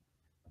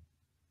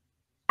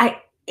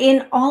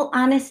 in all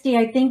honesty,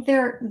 I think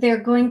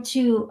they're going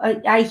to,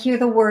 I hear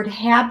the word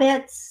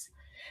habits.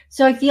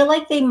 So I feel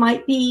like they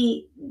might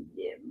be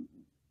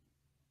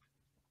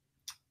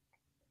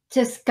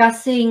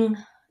discussing,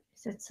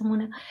 is it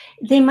someone else?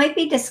 They might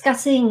be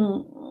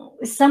discussing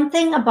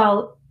something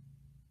about,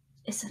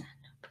 is it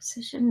a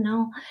position?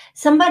 No.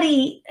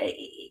 Somebody,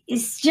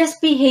 it's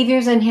just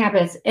behaviors and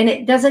habits. And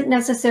it doesn't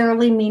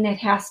necessarily mean it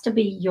has to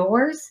be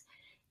yours.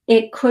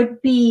 It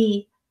could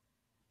be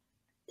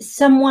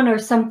someone or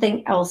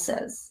something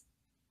else's,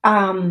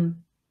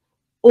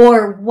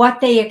 or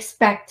what they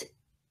expect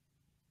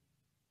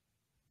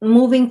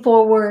moving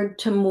forward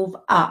to move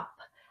up.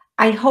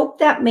 I hope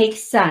that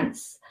makes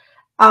sense.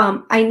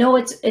 I know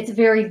it's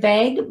very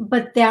vague,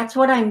 but that's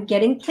what I'm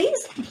getting.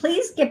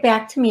 Please get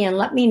back to me and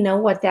let me know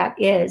what that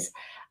is.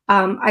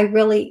 I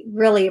really,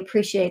 really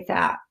appreciate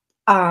that.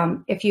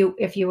 If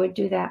you would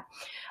do that.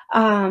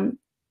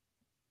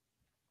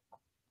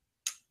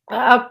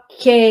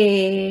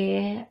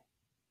 Okay.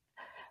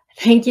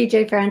 Thank you,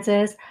 Jay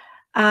Francis.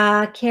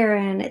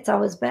 Karen, it's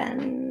always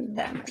been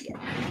them again.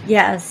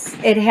 Yes,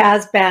 it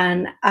has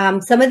been.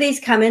 Some of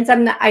these comments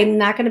I'm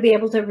not going to be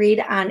able to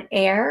read on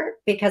air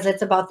because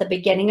it's about the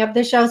beginning of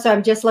the show. So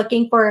I'm just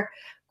looking for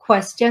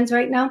questions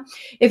right now.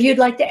 If you'd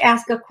like to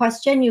ask a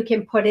question, you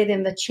can put it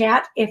in the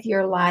chat if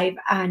you're live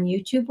on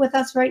YouTube with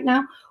us right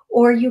now,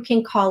 or you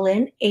can call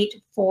in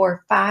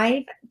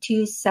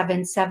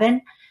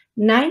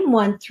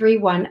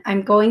 845-277-9131.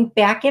 I'm going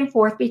back and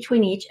forth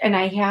between each, and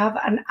I have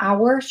an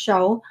hour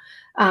show.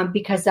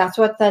 Because that's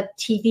what the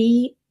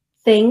TV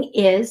thing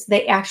is.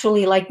 They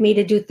actually like me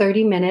to do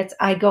 30 minutes.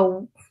 I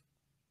go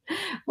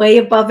way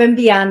above and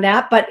beyond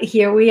that, but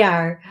here we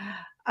are.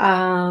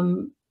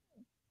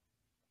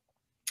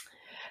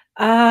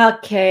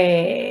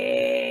 Okay,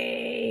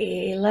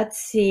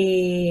 let's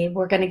see.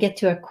 We're going to get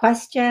to a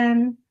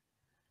question.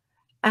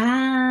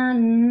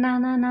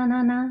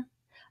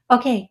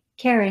 Okay,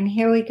 Karen,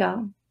 here we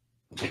go.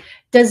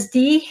 Does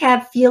Dee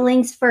have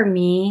feelings for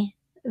me,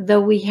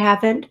 though we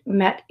haven't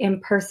met in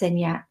person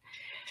yet?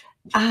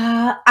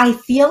 I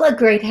feel a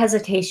great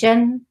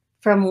hesitation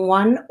from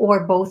one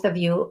or both of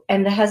you,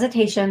 and the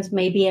hesitations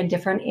may be in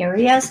different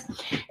areas.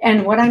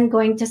 And what I'm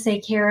going to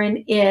say,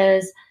 Karen,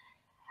 is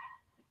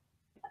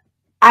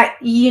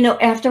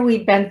after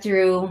we've been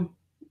through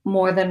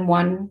more than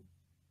one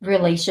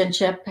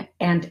relationship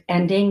and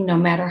ending, no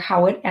matter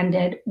how it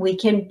ended, we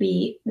can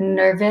be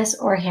nervous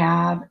or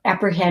have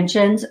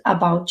apprehensions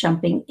about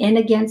jumping in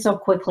again so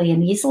quickly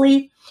and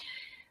easily.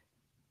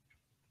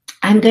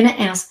 I'm going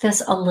to ask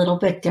this a little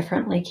bit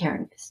differently,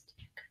 Karen.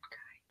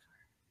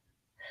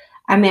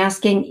 I'm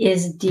asking,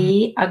 is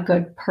Dee a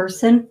good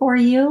person for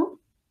you?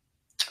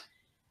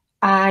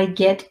 I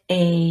get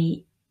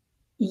a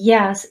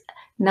yes.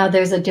 Now,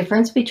 there's a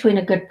difference between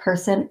a good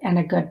person and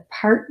a good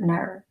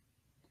partner,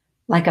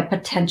 like a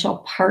potential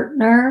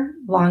partner,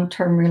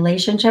 long-term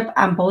relationship.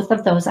 On both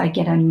of those, I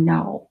get a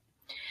no.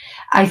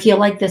 I feel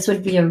like this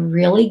would be a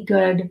really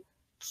good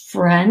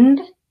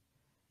friend,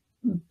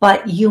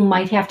 but you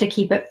might have to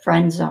keep it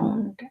friend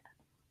zoned.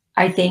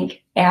 I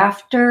think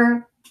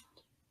after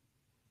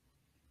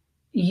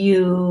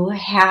you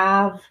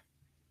have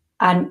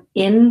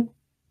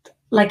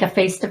like a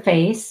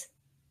face-to-face,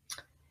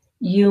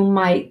 you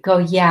might go,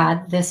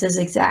 yeah, this is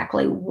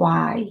exactly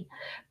why.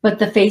 But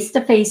the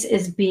face-to-face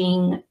is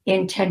being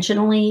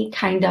intentionally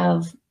kind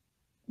of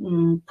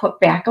put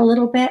back a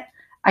little bit.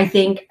 I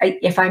think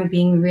if I'm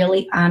being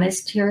really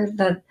honest here,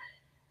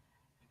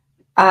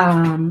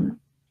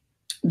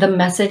 the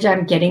message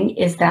I'm getting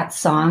is that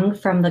song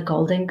from the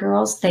Golden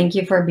Girls, "Thank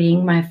You for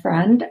Being My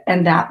Friend,"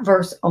 and that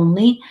verse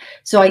only.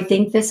 So I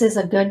think this is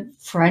a good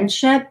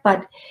friendship,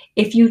 but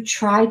if you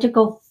try to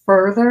go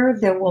further,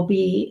 there will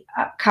be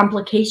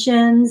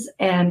complications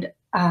and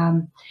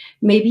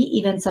maybe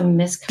even some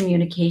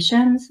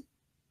miscommunications.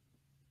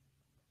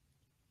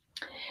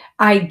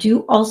 I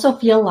do also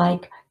feel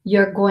like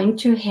you're going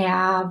to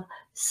have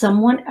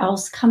someone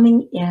else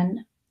coming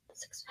in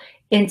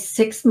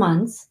 6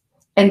 months.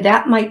 And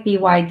that might be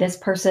why this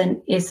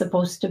person is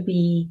supposed to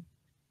be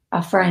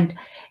a friend.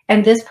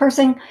 And this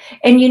person,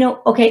 and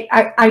okay,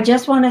 I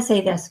just want to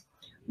say this.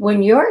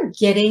 When you're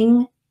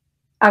getting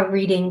a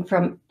reading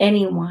from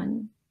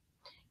anyone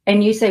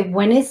and you say,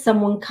 when is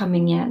someone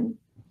coming in?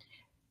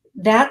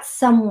 That's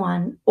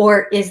someone,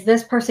 or is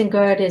this person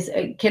good?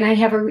 You can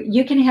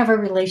have a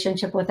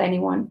relationship with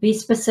anyone. Be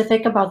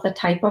specific about the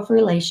type of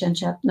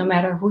relationship, no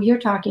matter who you're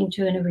talking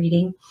to in a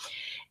reading,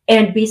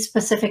 and be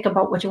specific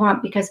about what you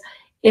want. Because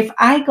if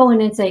I go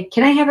in and say,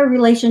 can I have a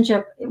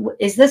relationship?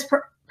 Is this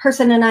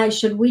person and I,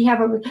 we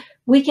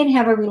can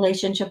have a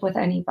relationship with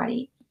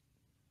anybody.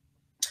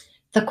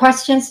 The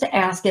questions to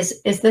ask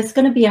is this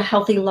going to be a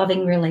healthy,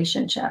 loving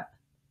relationship?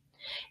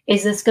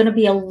 Is this going to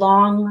be a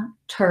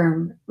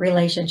long-term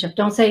relationship?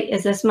 Don't say,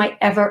 is this my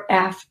ever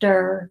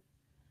after?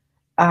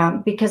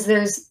 Because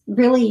there's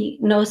really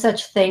no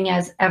such thing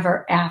as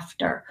ever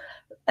after.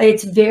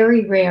 It's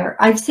very rare.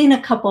 I've seen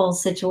a couple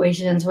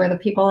situations where the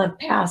people have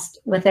passed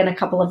within a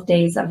couple of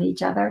days of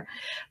each other.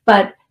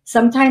 But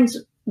sometimes,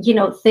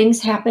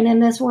 things happen in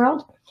this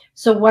world.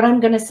 So what I'm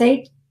going to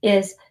say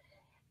is,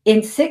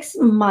 in 6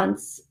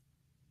 months,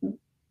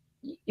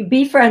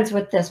 be friends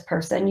with this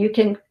person. You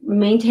can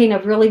maintain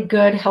a really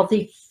good,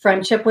 healthy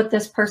friendship with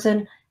this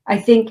person. I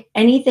think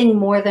anything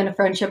more than a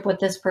friendship with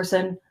this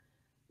person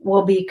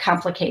will be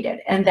complicated.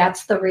 And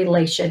that's the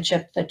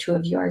relationship the two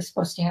of you are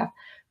supposed to have.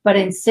 But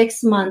in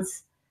 6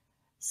 months,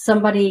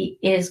 somebody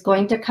is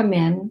going to come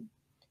in,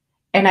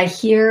 and I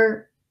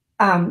hear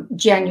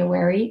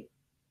January.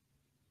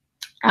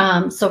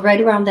 So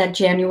right around that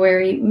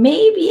January,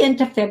 maybe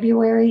into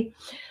February,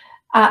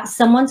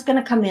 someone's going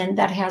to come in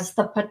that has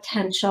the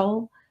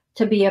potential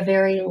to be a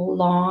very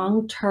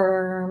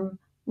long-term,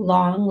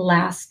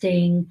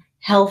 long-lasting,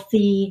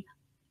 healthy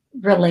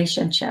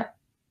relationship.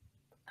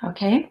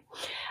 Okay?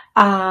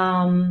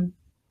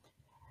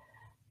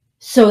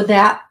 So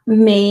that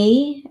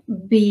may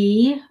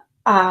be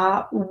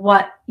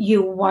what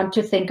you want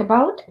to think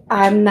about.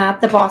 I'm not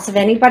the boss of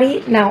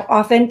anybody. Now,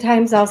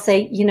 oftentimes I'll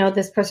say,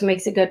 this person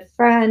makes a good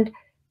friend.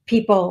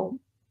 People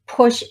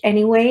push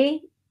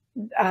anyway,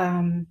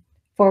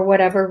 for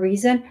whatever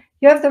reason,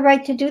 you have the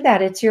right to do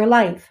that. It's your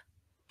life.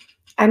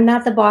 I'm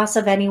not the boss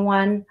of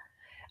anyone.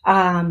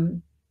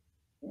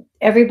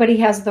 Everybody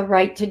has the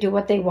right to do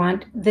what they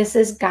want. This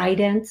is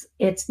guidance.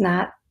 It's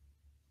not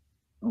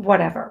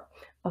whatever.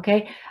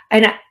 Okay.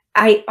 And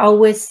I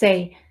always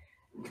say,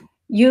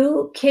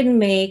 you can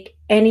make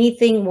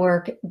anything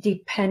work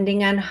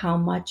depending on how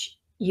much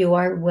you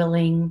are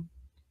willing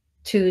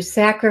to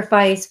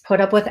sacrifice,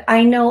 put up with.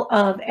 I know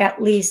of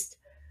at least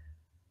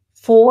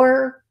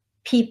 4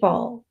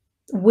 people,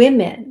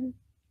 women,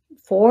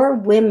 4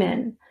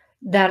 women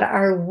that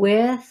are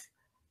with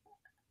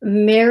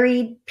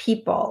married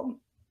people,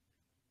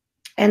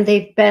 and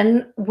they've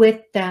been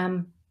with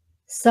them,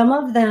 some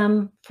of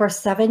them for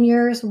 7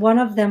 years, one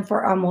of them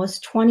for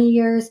almost 20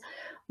 years,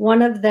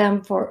 one of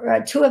them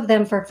for 2 of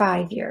them for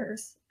 5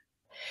 years.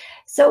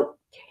 So,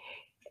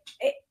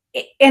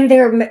 and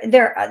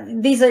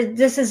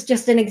this is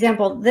just an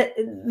example.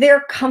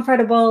 They're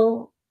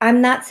comfortable.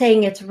 I'm not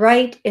saying it's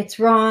right, it's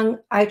wrong.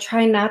 I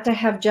try not to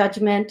have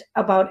judgment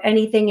about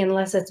anything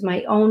unless it's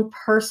my own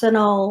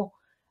personal,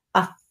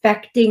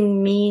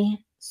 affecting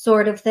me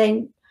sort of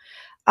thing.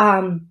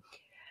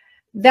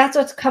 That's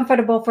what's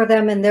comfortable for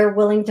them, and they're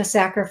willing to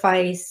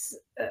sacrifice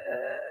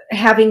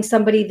having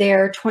somebody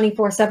there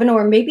 24/7,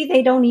 or maybe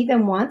they don't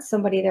even want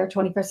somebody there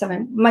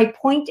 24/7. My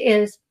point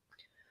is,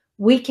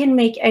 we can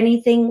make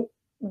anything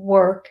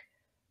work,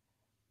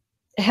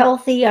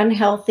 healthy,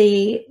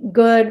 unhealthy,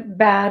 good,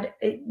 bad,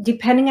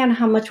 depending on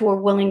how much we're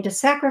willing to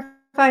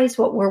sacrifice,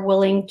 what we're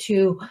willing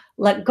to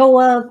let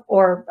go of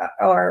or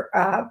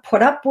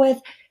put up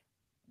with.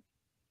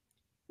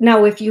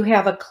 Now, if you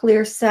have a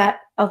clear set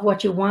of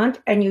what you want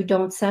and you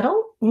don't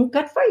settle,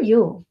 good for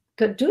you.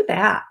 Good, do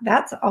that.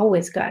 That's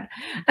always good.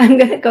 I'm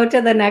going to go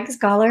to the next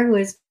caller, who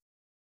is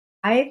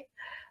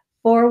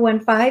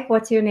 5415.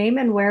 What's your name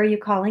and where are you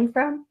calling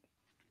from?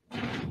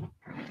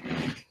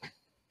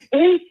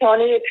 Hey,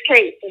 Toni, it's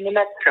Kate in New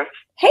Mexico.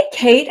 Hey,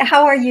 Kate,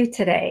 how are you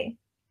today?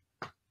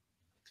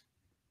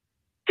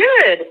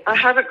 Good. I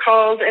haven't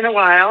called in a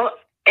while,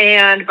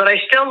 but I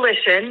still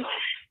listen.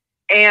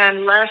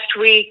 And last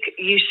week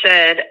you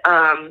said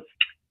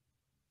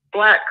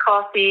black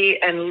coffee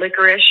and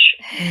licorice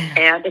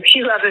and a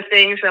few other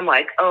things. I'm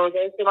like, oh,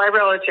 those are my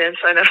relatives.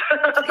 I know.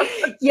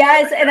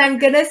 Yes, and I'm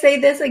going to say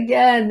this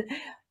again.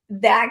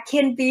 That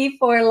can be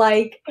for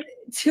like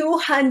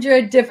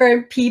 200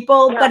 different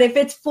people, but if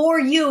it's for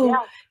you,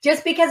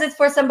 just because it's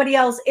for somebody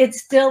else,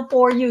 it's still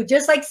for you.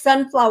 Just like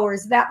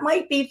sunflowers, that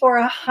might be for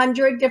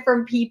 100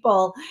 different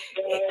people.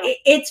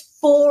 It's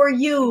for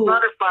you.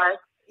 Butterfly.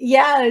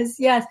 Yes,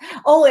 yes.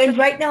 Oh, and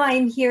right now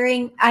I'm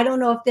hearing, I don't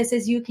know if this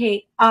is you,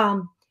 Kate.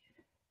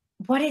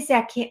 What is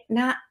that?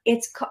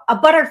 It's a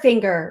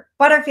Butterfinger.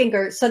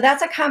 Butterfinger. So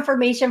that's a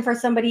confirmation for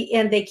somebody,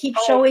 and they keep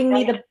showing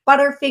me the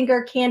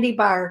Butterfinger candy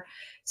bar.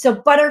 So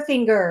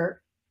Butterfinger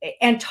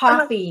and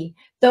toffee,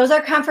 those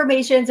are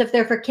confirmations. If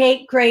they're for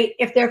Kate, great.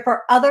 If they're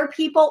for other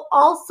people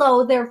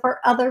also, they're for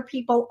other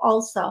people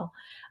also.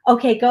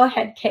 Okay, go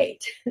ahead,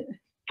 Kate.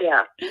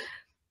 Yeah.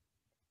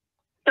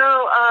 So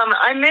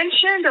I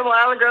mentioned a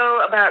while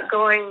ago about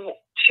going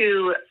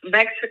to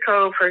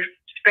Mexico for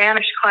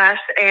Spanish class,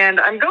 and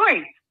I'm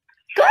going.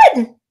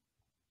 Good.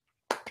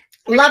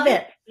 Love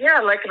it. Yeah,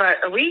 like about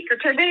a week or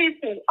 10 days.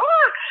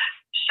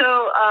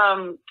 So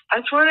I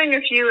was wondering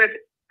if you would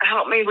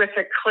help me with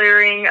the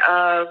clearing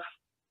of,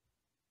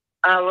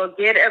 we'll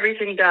get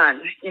everything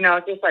done. You know,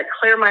 just like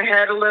clear my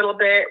head a little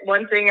bit,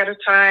 one thing at a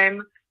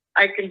time.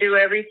 I can do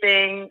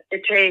everything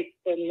it takes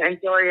and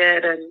enjoy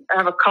it and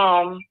have a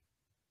calm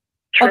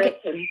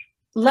trip. Okay.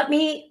 Let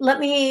me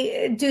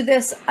do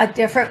this a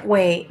different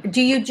way.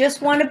 Do you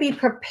just want to be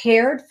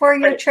prepared for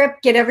your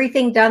trip, get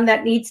everything done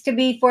that needs to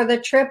be for the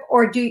trip,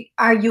 or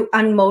are you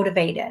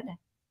unmotivated?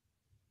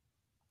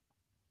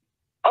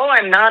 Oh,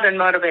 I'm not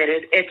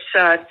unmotivated. It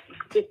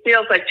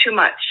feels like too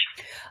much.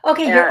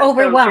 Okay, you're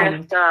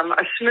overwhelmed. So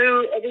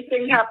just,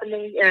 everything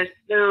happening in a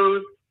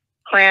smooth,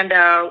 planned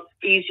out,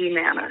 easy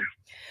manner.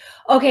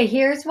 Okay,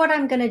 here's what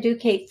I'm going to do,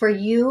 Kate, for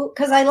you,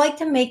 because I like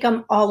to make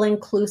them all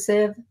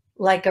inclusive,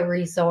 like a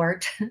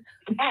resort.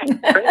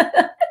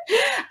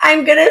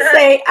 I'm going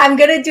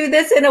to do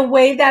this in a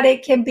way that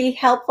it can be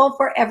helpful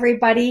for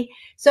everybody.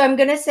 So I'm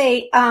going to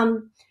say,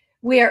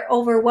 we are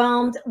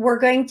overwhelmed. We're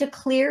going to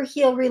clear,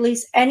 heal,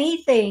 release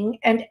anything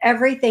and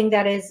everything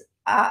that is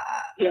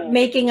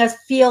making us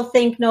feel,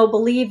 think, know,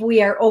 believe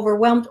we are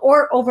overwhelmed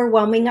or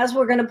overwhelming us.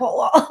 We're going to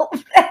pull all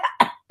of that.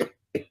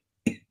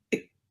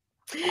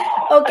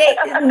 Okay,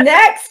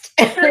 next,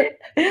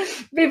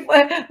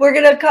 we're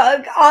going to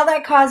call all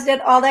that caused it,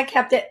 all that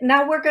kept it.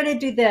 Now we're going to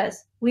do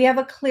this. We have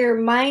a clear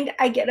mind.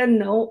 I get a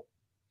note.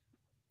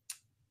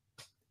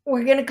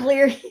 We're going to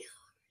clear,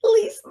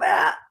 release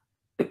that.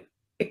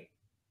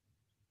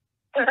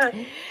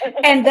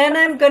 And then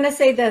I'm going to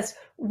say this.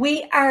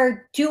 We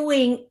are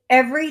doing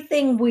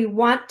everything we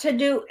want to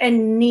do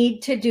and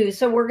need to do.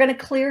 So we're going to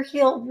clear,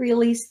 heal,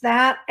 release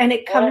that. And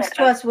it comes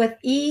to us with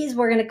ease.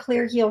 We're going to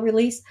clear, heal,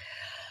 release.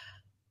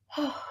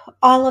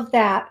 All of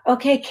that.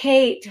 Okay,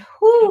 Kate.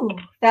 Whoo,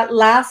 that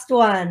last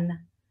one.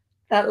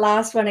 That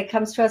last one, it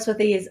comes to us with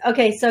ease.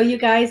 Okay, so you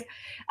guys,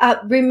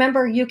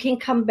 remember, you can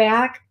come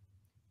back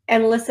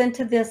and listen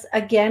to this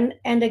again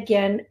and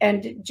again,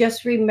 and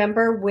just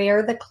remember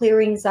where the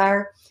clearings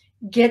are.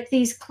 Get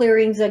these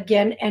clearings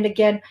again and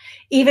again.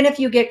 Even if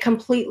you get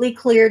completely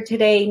cleared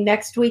today,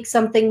 next week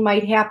something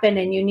might happen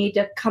and you need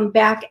to come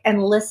back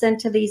and listen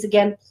to these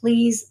again.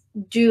 Please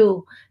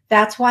do.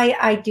 That's why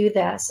I do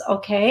this,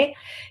 okay?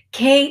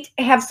 Kate,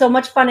 have so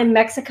much fun in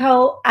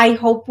Mexico. I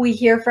hope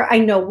I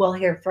know we'll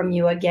hear from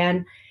you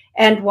again,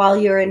 and while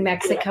you're in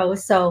Mexico.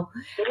 So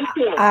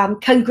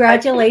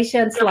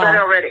congratulations, love.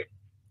 Already.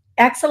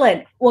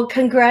 Excellent. Well,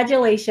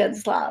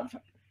 congratulations, love.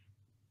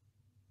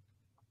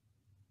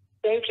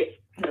 Thank you.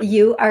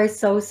 You are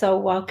so, so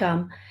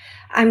welcome.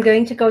 I'm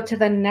going to go to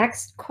the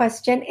next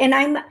question.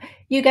 And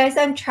you guys,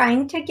 I'm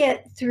trying to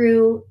get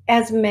through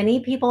as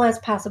many people as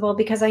possible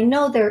because I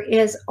know there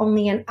is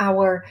only an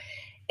hour.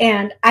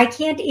 And I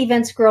can't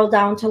even scroll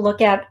down to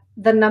look at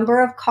the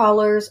number of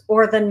callers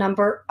or the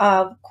number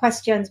of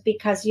questions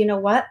because you know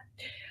what?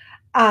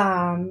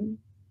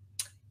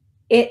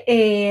 It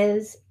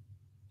is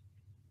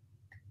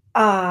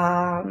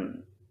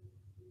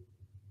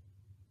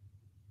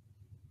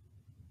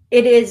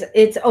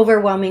it's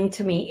overwhelming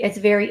to me. It's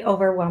very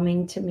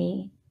overwhelming to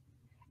me.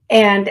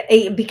 And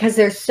because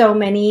there's so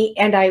many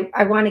and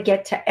I want to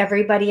get to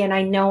everybody and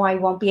I know I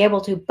won't be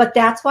able to, but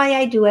that's why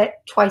I do it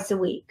twice a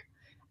week.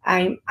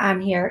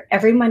 I'm here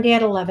every Monday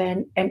at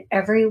 11 and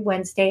every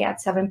Wednesday at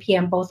 7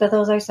 p.m. Both of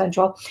those are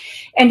central.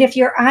 And if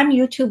you're on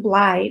YouTube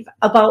Live,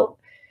 about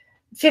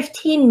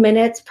 15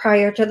 minutes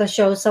prior to the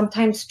show,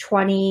 sometimes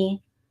 20,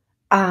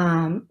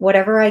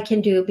 whatever I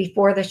can do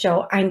before the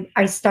show,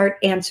 I start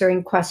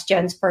answering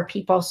questions for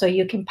people. So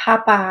you can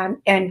pop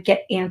on and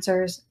get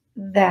answers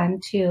then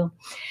too.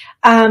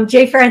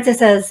 Jay Francis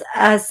says,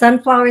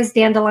 sunflowers,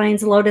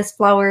 dandelions, lotus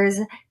flowers,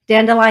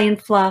 dandelion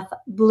fluff,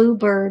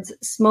 bluebirds,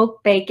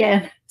 smoked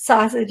bacon,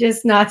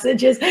 sausages,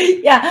 sausages.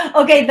 Yeah.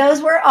 Okay.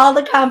 Those were all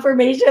the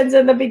confirmations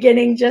in the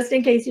beginning, just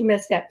in case you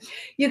missed it.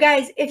 You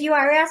guys, if you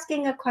are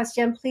asking a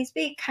question, please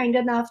be kind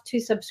enough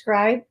to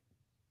subscribe.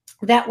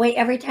 That way,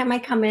 every time I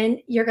come in,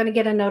 you're going to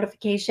get a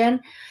notification.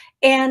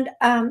 And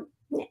I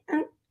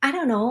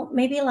don't know,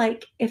 maybe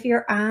like if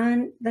you're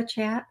on the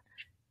chat,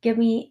 give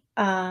me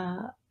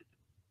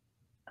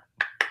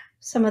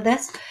some of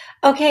this.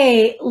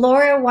 Okay,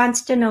 Laura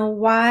wants to know,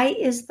 why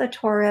is the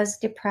Taurus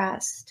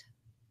depressed?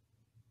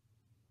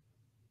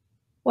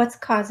 What's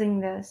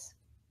causing this?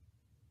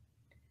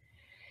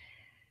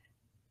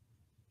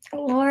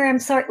 Laura, I'm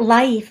sorry,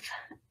 life.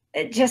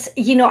 Just,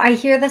 I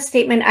hear the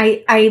statement.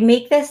 I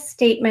make this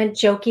statement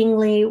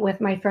jokingly with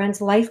my friends,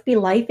 life be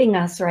lifing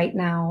us right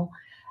now.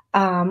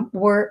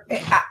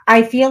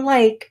 I feel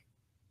like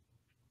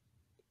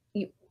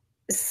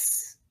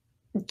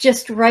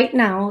just right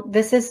now,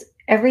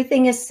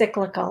 everything is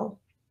cyclical.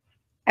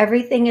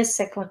 Everything is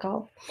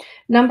cyclical.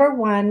 Number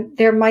one,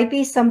 there might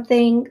be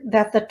something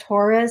that the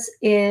Taurus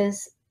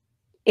is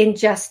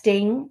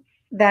ingesting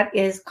that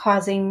is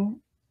causing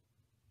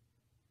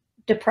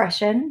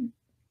depression.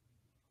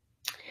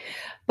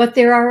 But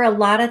there are a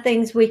lot of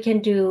things we can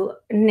do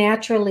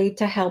naturally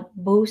to help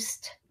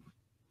boost.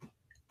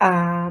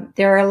 There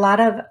are a lot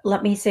of,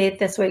 let me say it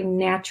this way,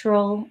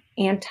 natural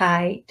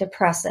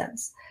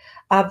antidepressants.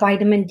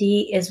 Vitamin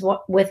D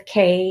with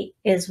K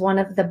is one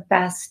of the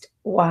best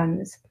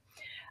ones.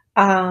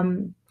 I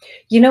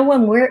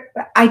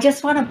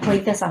just want to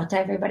point this out to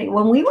everybody.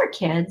 When we were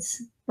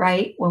kids,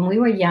 right? When we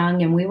were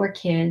young and we were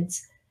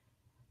kids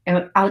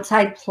and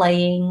outside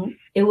playing,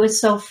 it was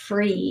so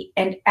free.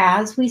 And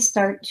as we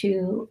start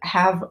to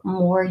have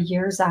more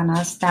years on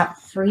us, that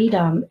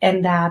freedom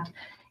and that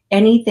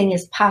anything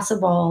is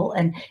possible.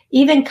 And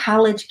even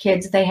college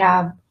kids, they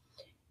have,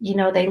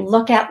 they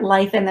look at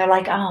life and they're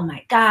like, oh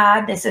my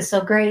God, this is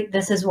so great.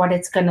 This is what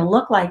it's going to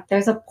look like.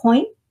 There's a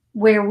point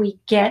where we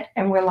get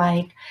and we're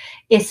like,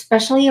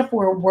 especially if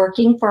we're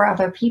working for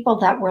other people,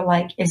 that we're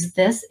like, is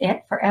this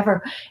it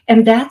forever?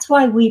 And that's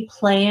why we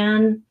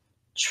plan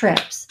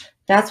trips.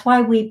 That's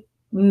why we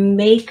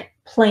make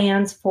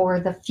plans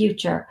for the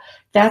future.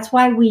 That's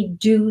why we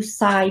do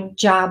side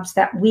jobs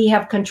that we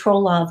have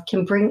control of,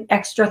 can bring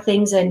extra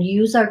things and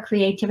use our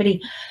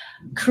creativity.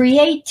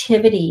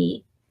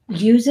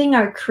 Using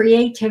our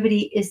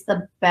creativity is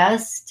the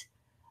best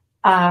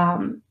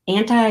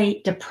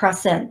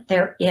antidepressant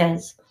there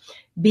is.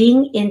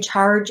 Being in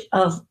charge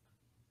of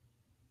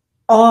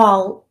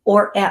all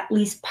or at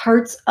least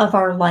parts of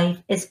our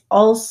life is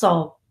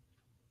also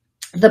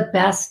the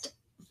best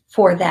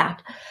for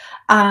that.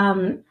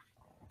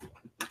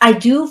 I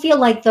do feel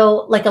like,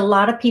 though, like a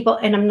lot of people,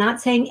 and I'm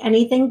not saying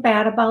anything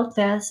bad about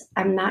this,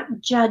 I'm not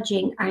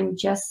judging, I'm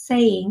just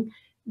saying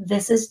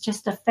this is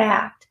just a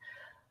fact.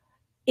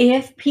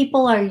 If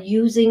people are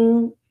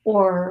using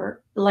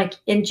or like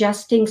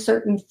ingesting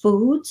certain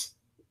foods,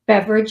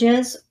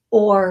 beverages,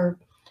 or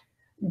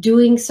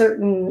doing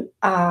certain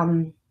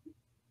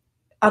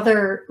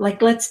other,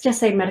 like, let's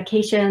just say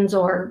medications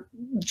or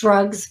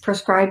drugs,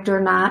 prescribed or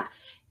not,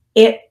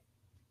 it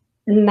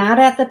not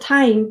at the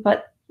time,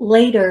 but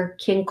later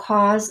can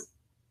cause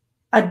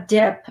a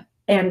dip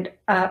and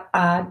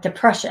a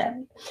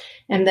depression.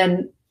 And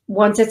then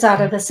once it's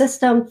out of the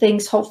system,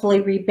 things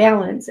hopefully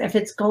rebalance. If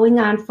it's going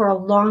on for a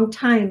long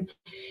time,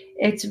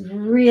 it's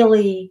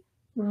really,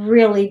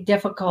 really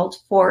difficult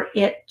for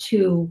it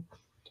to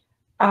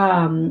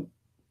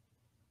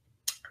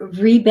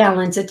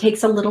rebalance. It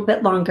takes a little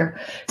bit longer.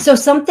 So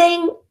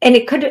something, and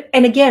it could,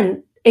 and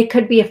again, it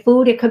could be a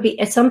food, it could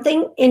be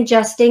something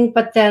ingesting,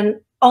 but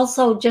then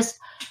also just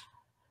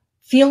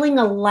feeling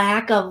a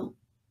lack of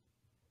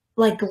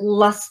like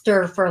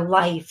luster for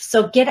life.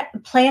 So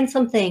plan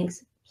some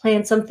things,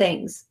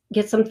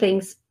 get some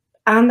things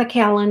on the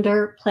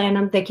calendar, plan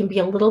them. They can be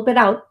a little bit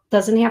out.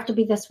 Doesn't have to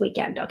be this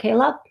weekend. Okay,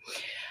 love?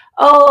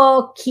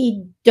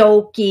 Okie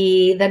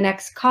dokie. The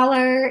next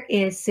caller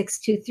is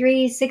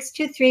 623.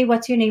 623,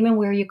 what's your name and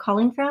where are you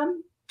calling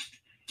from?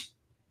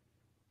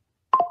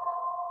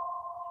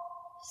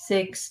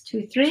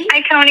 623.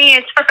 Hi, Toni.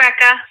 It's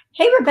Rebecca.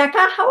 Hey,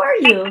 Rebecca. How are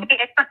you?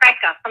 It's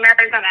Rebecca from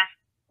Arizona.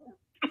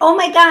 Oh,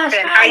 my gosh.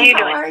 Good. Hi, How are you how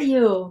doing? are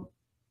you?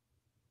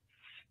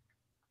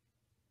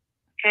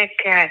 Good,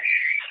 good.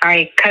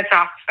 Sorry, it cuts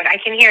off, but I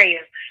can hear you.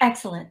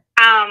 Excellent.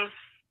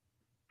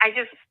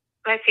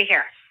 Let's see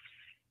here.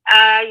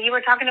 You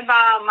were talking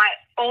about my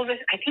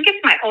oldest, I think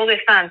it's my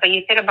oldest son, but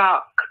you said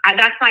about,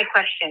 that's my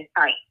question.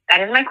 Sorry.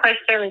 That is my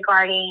question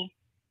regarding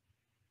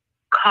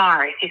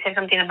cars. You said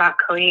something about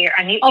career,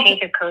 a new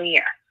change of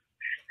career.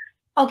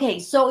 Okay,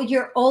 so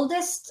your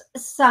oldest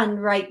son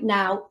right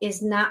now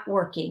is not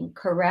working,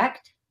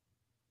 correct?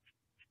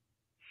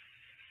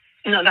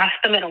 No, that's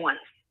the middle one.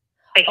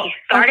 But he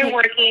started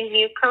working,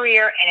 new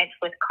career, and it's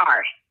with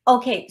cars.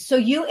 Okay, so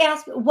you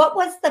asked, what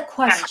was the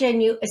question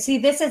you, see,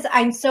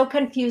 I'm so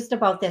confused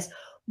about this.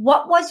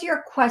 What was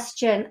your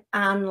question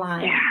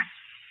online? Yeah.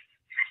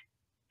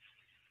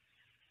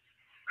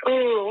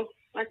 Ooh,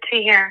 let's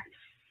see here.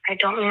 I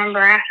don't remember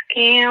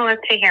asking.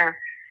 Let's see here.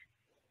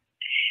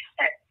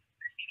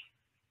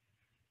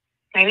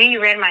 Maybe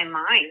you read my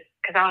mind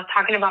because I was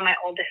talking about my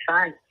oldest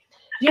son.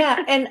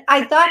 Yeah, and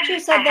I thought you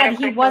said that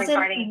he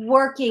wasn't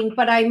working,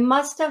 but I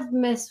must have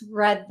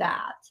misread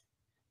that.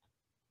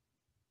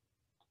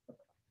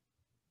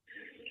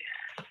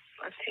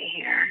 Let's see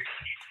here.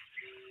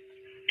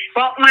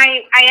 Well,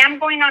 I am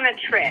going on a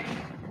trip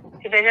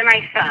to visit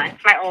my son,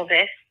 my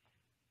oldest,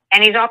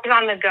 and he's always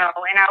on the go.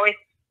 And I always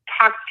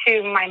talk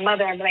to my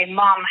mother and be like,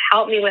 Mom,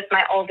 help me with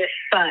my oldest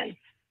son.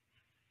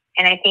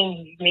 And I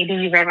think maybe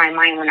you read my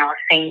mind when I was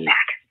saying that.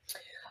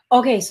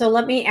 Okay, so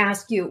let me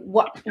ask you,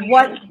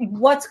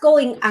 what's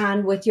going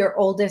on with your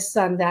oldest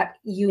son that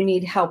you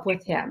need help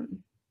with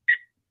him?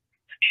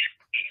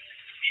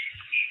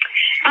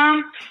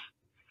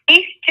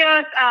 He's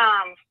just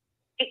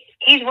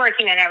he's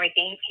working and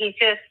everything. He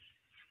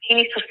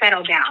needs to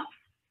settle down.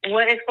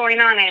 What is going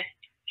on is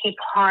he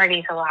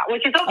parties a lot,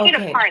 which is okay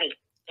to party.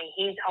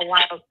 He's a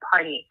wild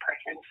party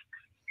person.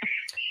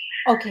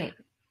 Okay.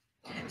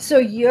 So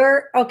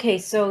your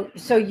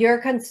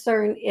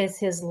concern is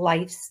his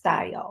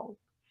lifestyle.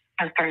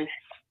 Concern.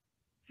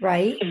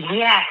 Right?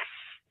 Yes.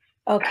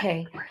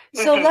 Okay.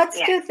 So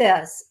let's do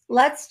this.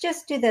 Let's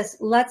just do this.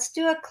 Let's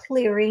do a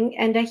clearing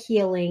and a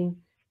healing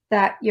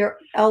that your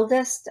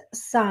eldest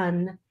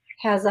son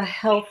has a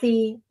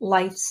healthy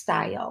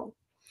lifestyle,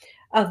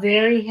 a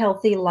very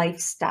healthy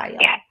lifestyle.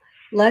 Yeah.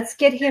 Let's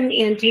get him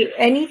into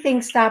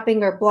anything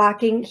stopping or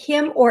blocking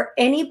him or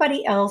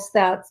anybody else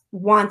that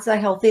wants a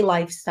healthy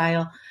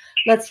lifestyle.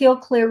 Let's heal,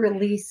 clear,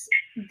 release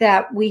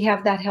that we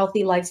have that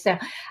healthy lifestyle.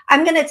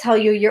 I'm going to tell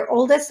you, your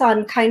oldest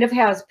son kind of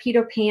has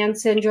Peter Pan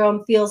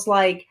syndrome, feels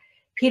like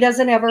he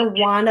doesn't ever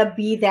want to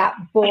be that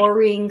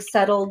boring,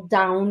 settled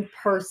down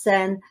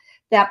person,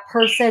 that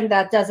person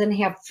that doesn't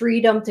have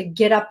freedom to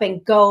get up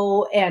and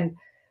go and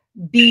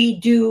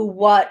do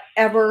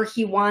whatever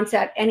he wants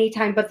at any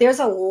time. But there's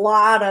a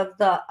lot of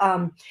the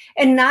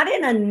and not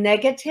in a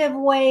negative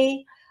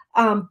way,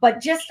 but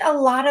just a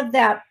lot of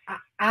that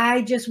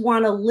I just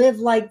want to live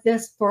like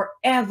this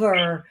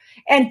forever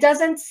and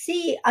doesn't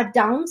see a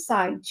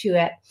downside to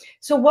it.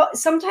 So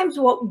sometimes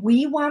what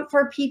we want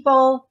for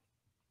people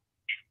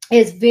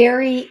is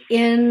very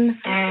in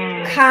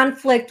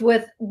conflict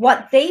with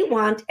what they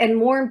want, and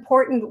more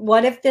important,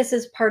 what if this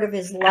is part of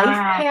his life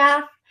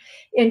path?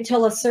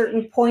 Until a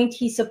certain point,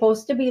 he's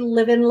supposed to be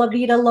living La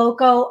Vida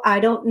Loco.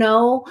 I don't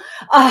know,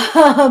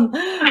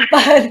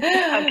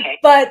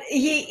 but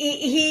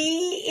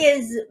he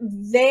is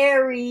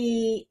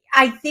very.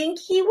 I think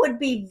he would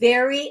be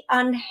very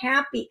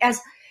unhappy,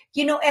 as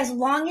you know, as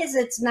long as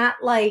it's not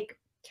like.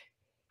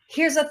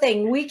 Here's the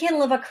thing: we can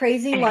live a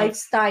crazy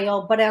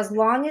lifestyle, but as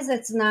long as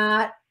it's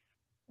not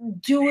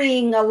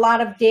doing a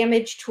lot of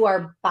damage to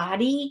our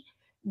body,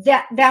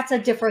 that's a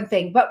different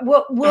thing. But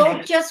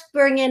we'll just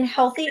bring in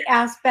healthy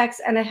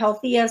aspects and a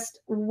healthiest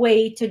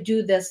way to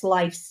do this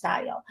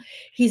lifestyle.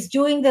 He's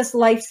doing this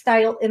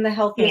lifestyle in the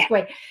healthiest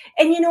way.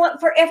 And you know what,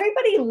 for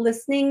everybody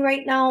listening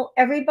right now,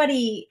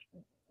 everybody,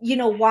 you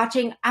know,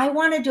 watching, I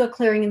want to do a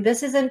clearing, and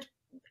this isn't,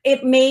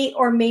 it may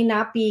or may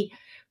not be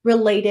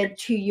related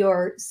to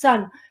your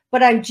son.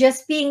 But I'm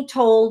just being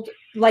told,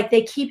 like,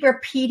 they keep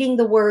repeating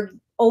the word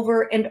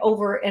over and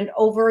over and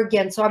over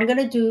again. So I'm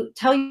going to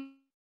tell you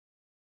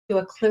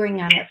a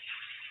clearing on it.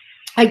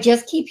 I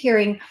just keep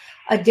hearing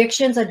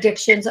addictions,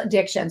 addictions,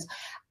 addictions.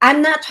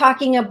 I'm not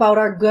talking about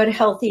our good,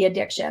 healthy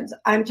addictions.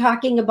 I'm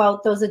talking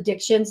about those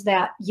addictions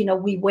that, you know,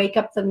 we wake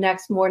up the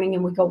next morning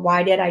and we go,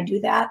 why did I do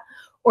that?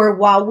 Or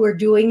while we're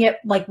doing it,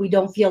 like, we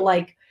don't feel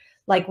like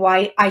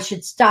why I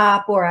should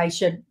stop, or I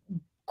should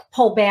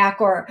pull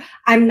back, or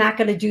I'm not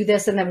going to do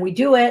this. And then we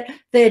do it.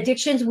 The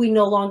addictions we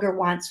no longer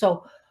want.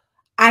 So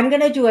I'm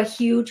going to do a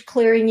huge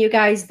clearing, you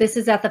guys. This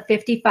is at the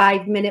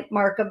 55-minute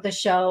mark of the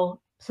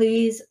show.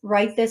 Please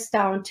write this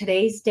down.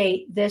 Today's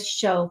date, this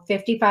show,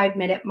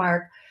 55-minute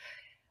mark.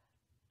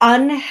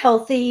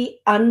 Unhealthy,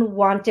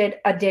 unwanted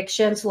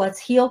addictions. Let's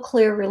heal,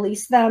 clear,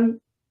 release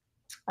them.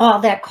 All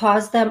that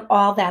caused them,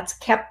 all that's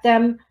kept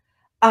them,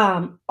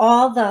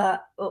 all the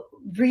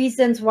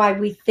reasons why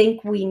we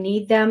think we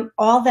need them,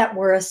 all that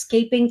we're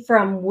escaping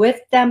from with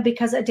them,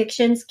 because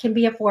addictions can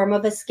be a form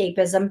of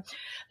escapism.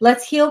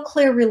 Let's heal,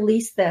 clear,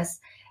 release this.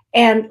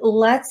 And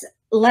let's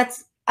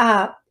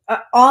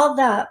all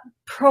the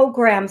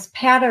programs,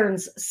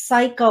 patterns,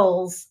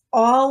 cycles,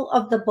 all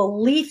of the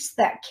beliefs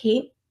that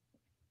came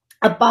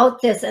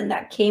about this and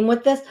that came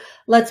with this,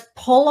 let's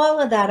pull all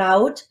of that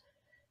out.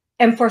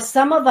 And for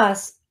some of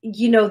us,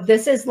 you know,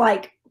 this is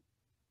like,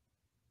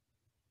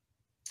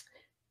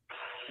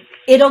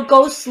 it'll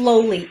go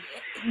slowly.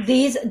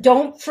 These,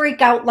 don't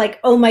freak out like,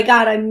 oh my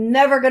God, I'm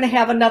never going to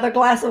have another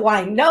glass of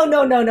wine. No,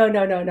 no, no, no,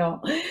 no, no,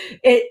 no.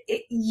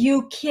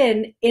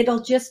 It'll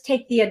just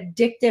take the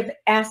addictive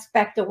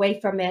aspect away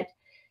from it,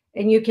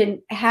 and you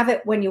can have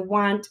it when you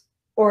want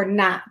or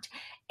not.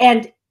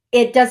 And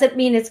it doesn't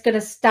mean it's going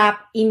to stop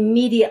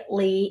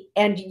immediately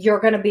and you're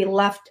going to be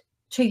left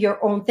to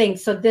your own thing.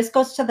 So this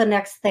goes to the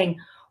next thing.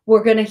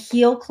 We're going to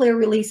heal, clear,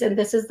 release. And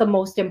this is the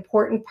most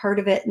important part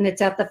of it. And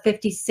it's at the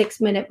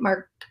 56-minute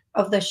mark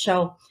of the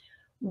show.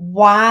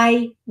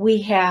 Why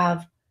we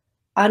have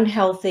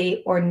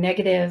unhealthy or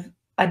negative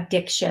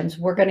addictions.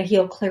 We're going to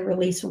heal, clear,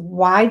 release,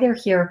 why they're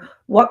here,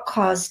 what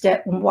caused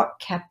it, and what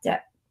kept it.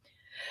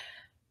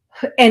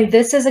 And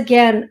this is,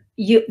 again,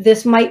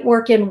 this might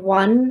work in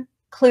one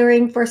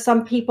clearing for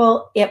some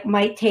people. It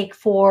might take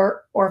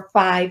 4 or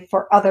 5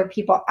 for other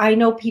people. I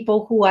know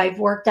people who I've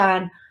worked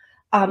on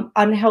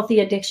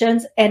unhealthy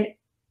addictions, and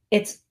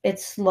it's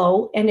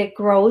slow and it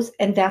grows,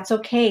 and that's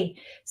okay.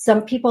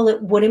 Some people,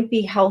 it wouldn't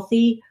be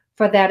healthy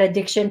for that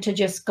addiction to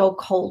just go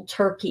cold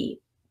turkey.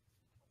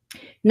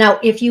 Now,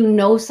 if you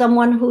know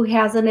someone who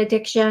has an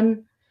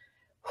addiction,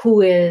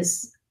 who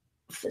is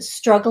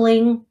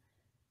struggling,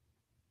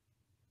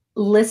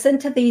 listen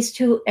to these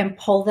two and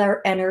pull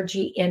their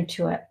energy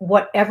into it.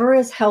 Whatever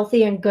is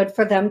healthy and good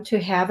for them to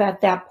have at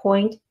that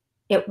point,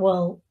 it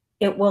will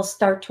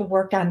start to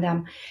work on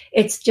them.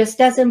 It's just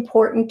as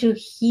important to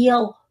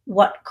heal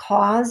what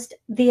caused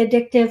the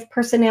addictive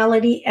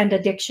personality and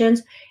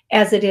addictions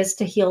as it is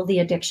to heal the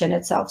addiction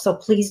itself. So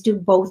please do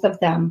both of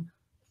them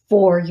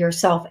for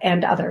yourself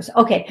and others.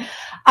 Okay.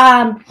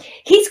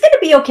 He's going to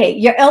be okay.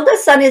 Your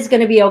eldest son is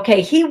going to be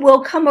okay. He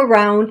will come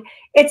around.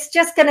 It's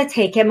just going to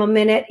take him a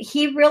minute.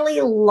 He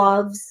really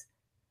loves,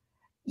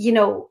 you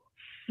know,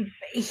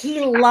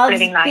 he loves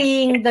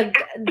being the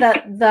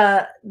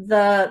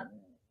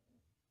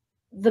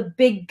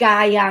big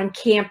guy on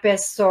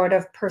campus sort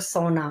of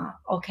persona.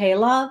 Okay,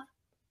 love?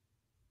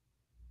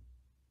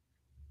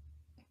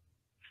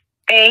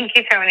 Thank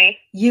you, Toni.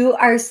 You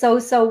are so,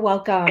 so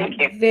welcome. Thank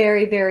you.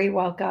 Very, very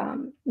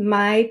welcome.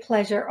 My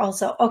pleasure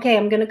also. Okay,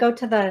 I'm going to go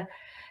to the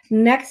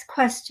next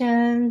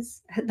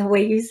questions. The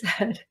way you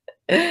said.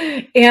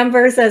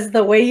 Amber says,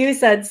 the way you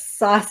said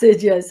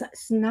sausages.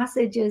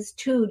 Sausages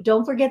too.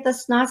 Don't forget the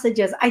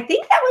sausages. I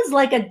think that was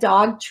like a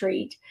dog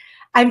treat.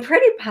 I'm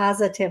pretty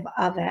positive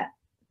of it.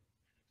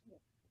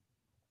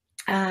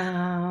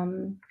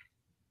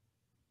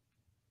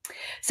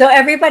 So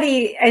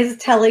everybody is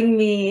telling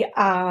me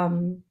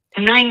 90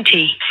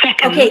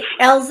 seconds. Okay,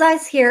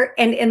 Elsa's here,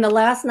 and in the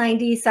last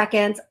 90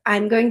 seconds,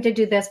 I'm going to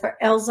do this for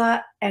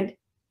Elsa and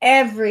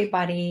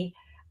everybody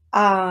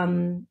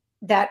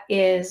that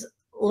is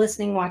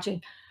listening,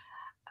 watching.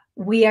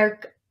 We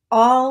are,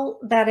 all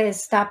that is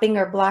stopping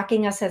or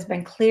blocking us has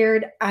been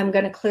cleared. I'm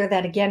going to clear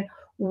that again.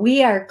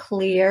 We are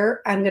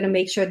clear. I'm going to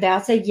make sure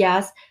that's a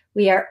yes.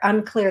 We are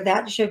unclear.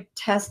 That should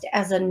test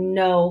as a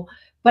no.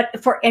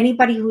 But for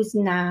anybody who's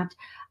not,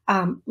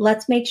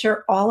 let's make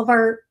sure all of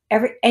our,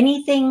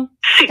 anything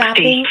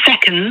stopping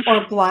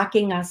or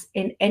blocking us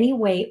in any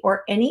way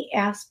or any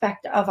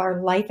aspect of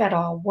our life at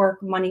all,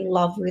 work, money,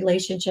 love,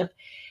 relationship,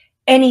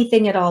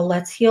 anything at all,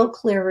 let's heal,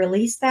 clear,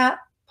 release that,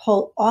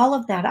 pull all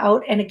of that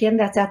out. And again,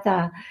 that's at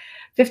the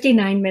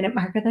 59-minute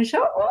mark of the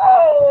show.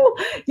 Oh,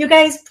 you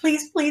guys,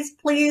 please, please,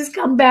 please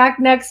come back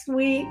next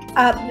week.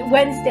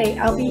 Wednesday.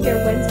 I'll be here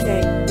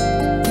Wednesday.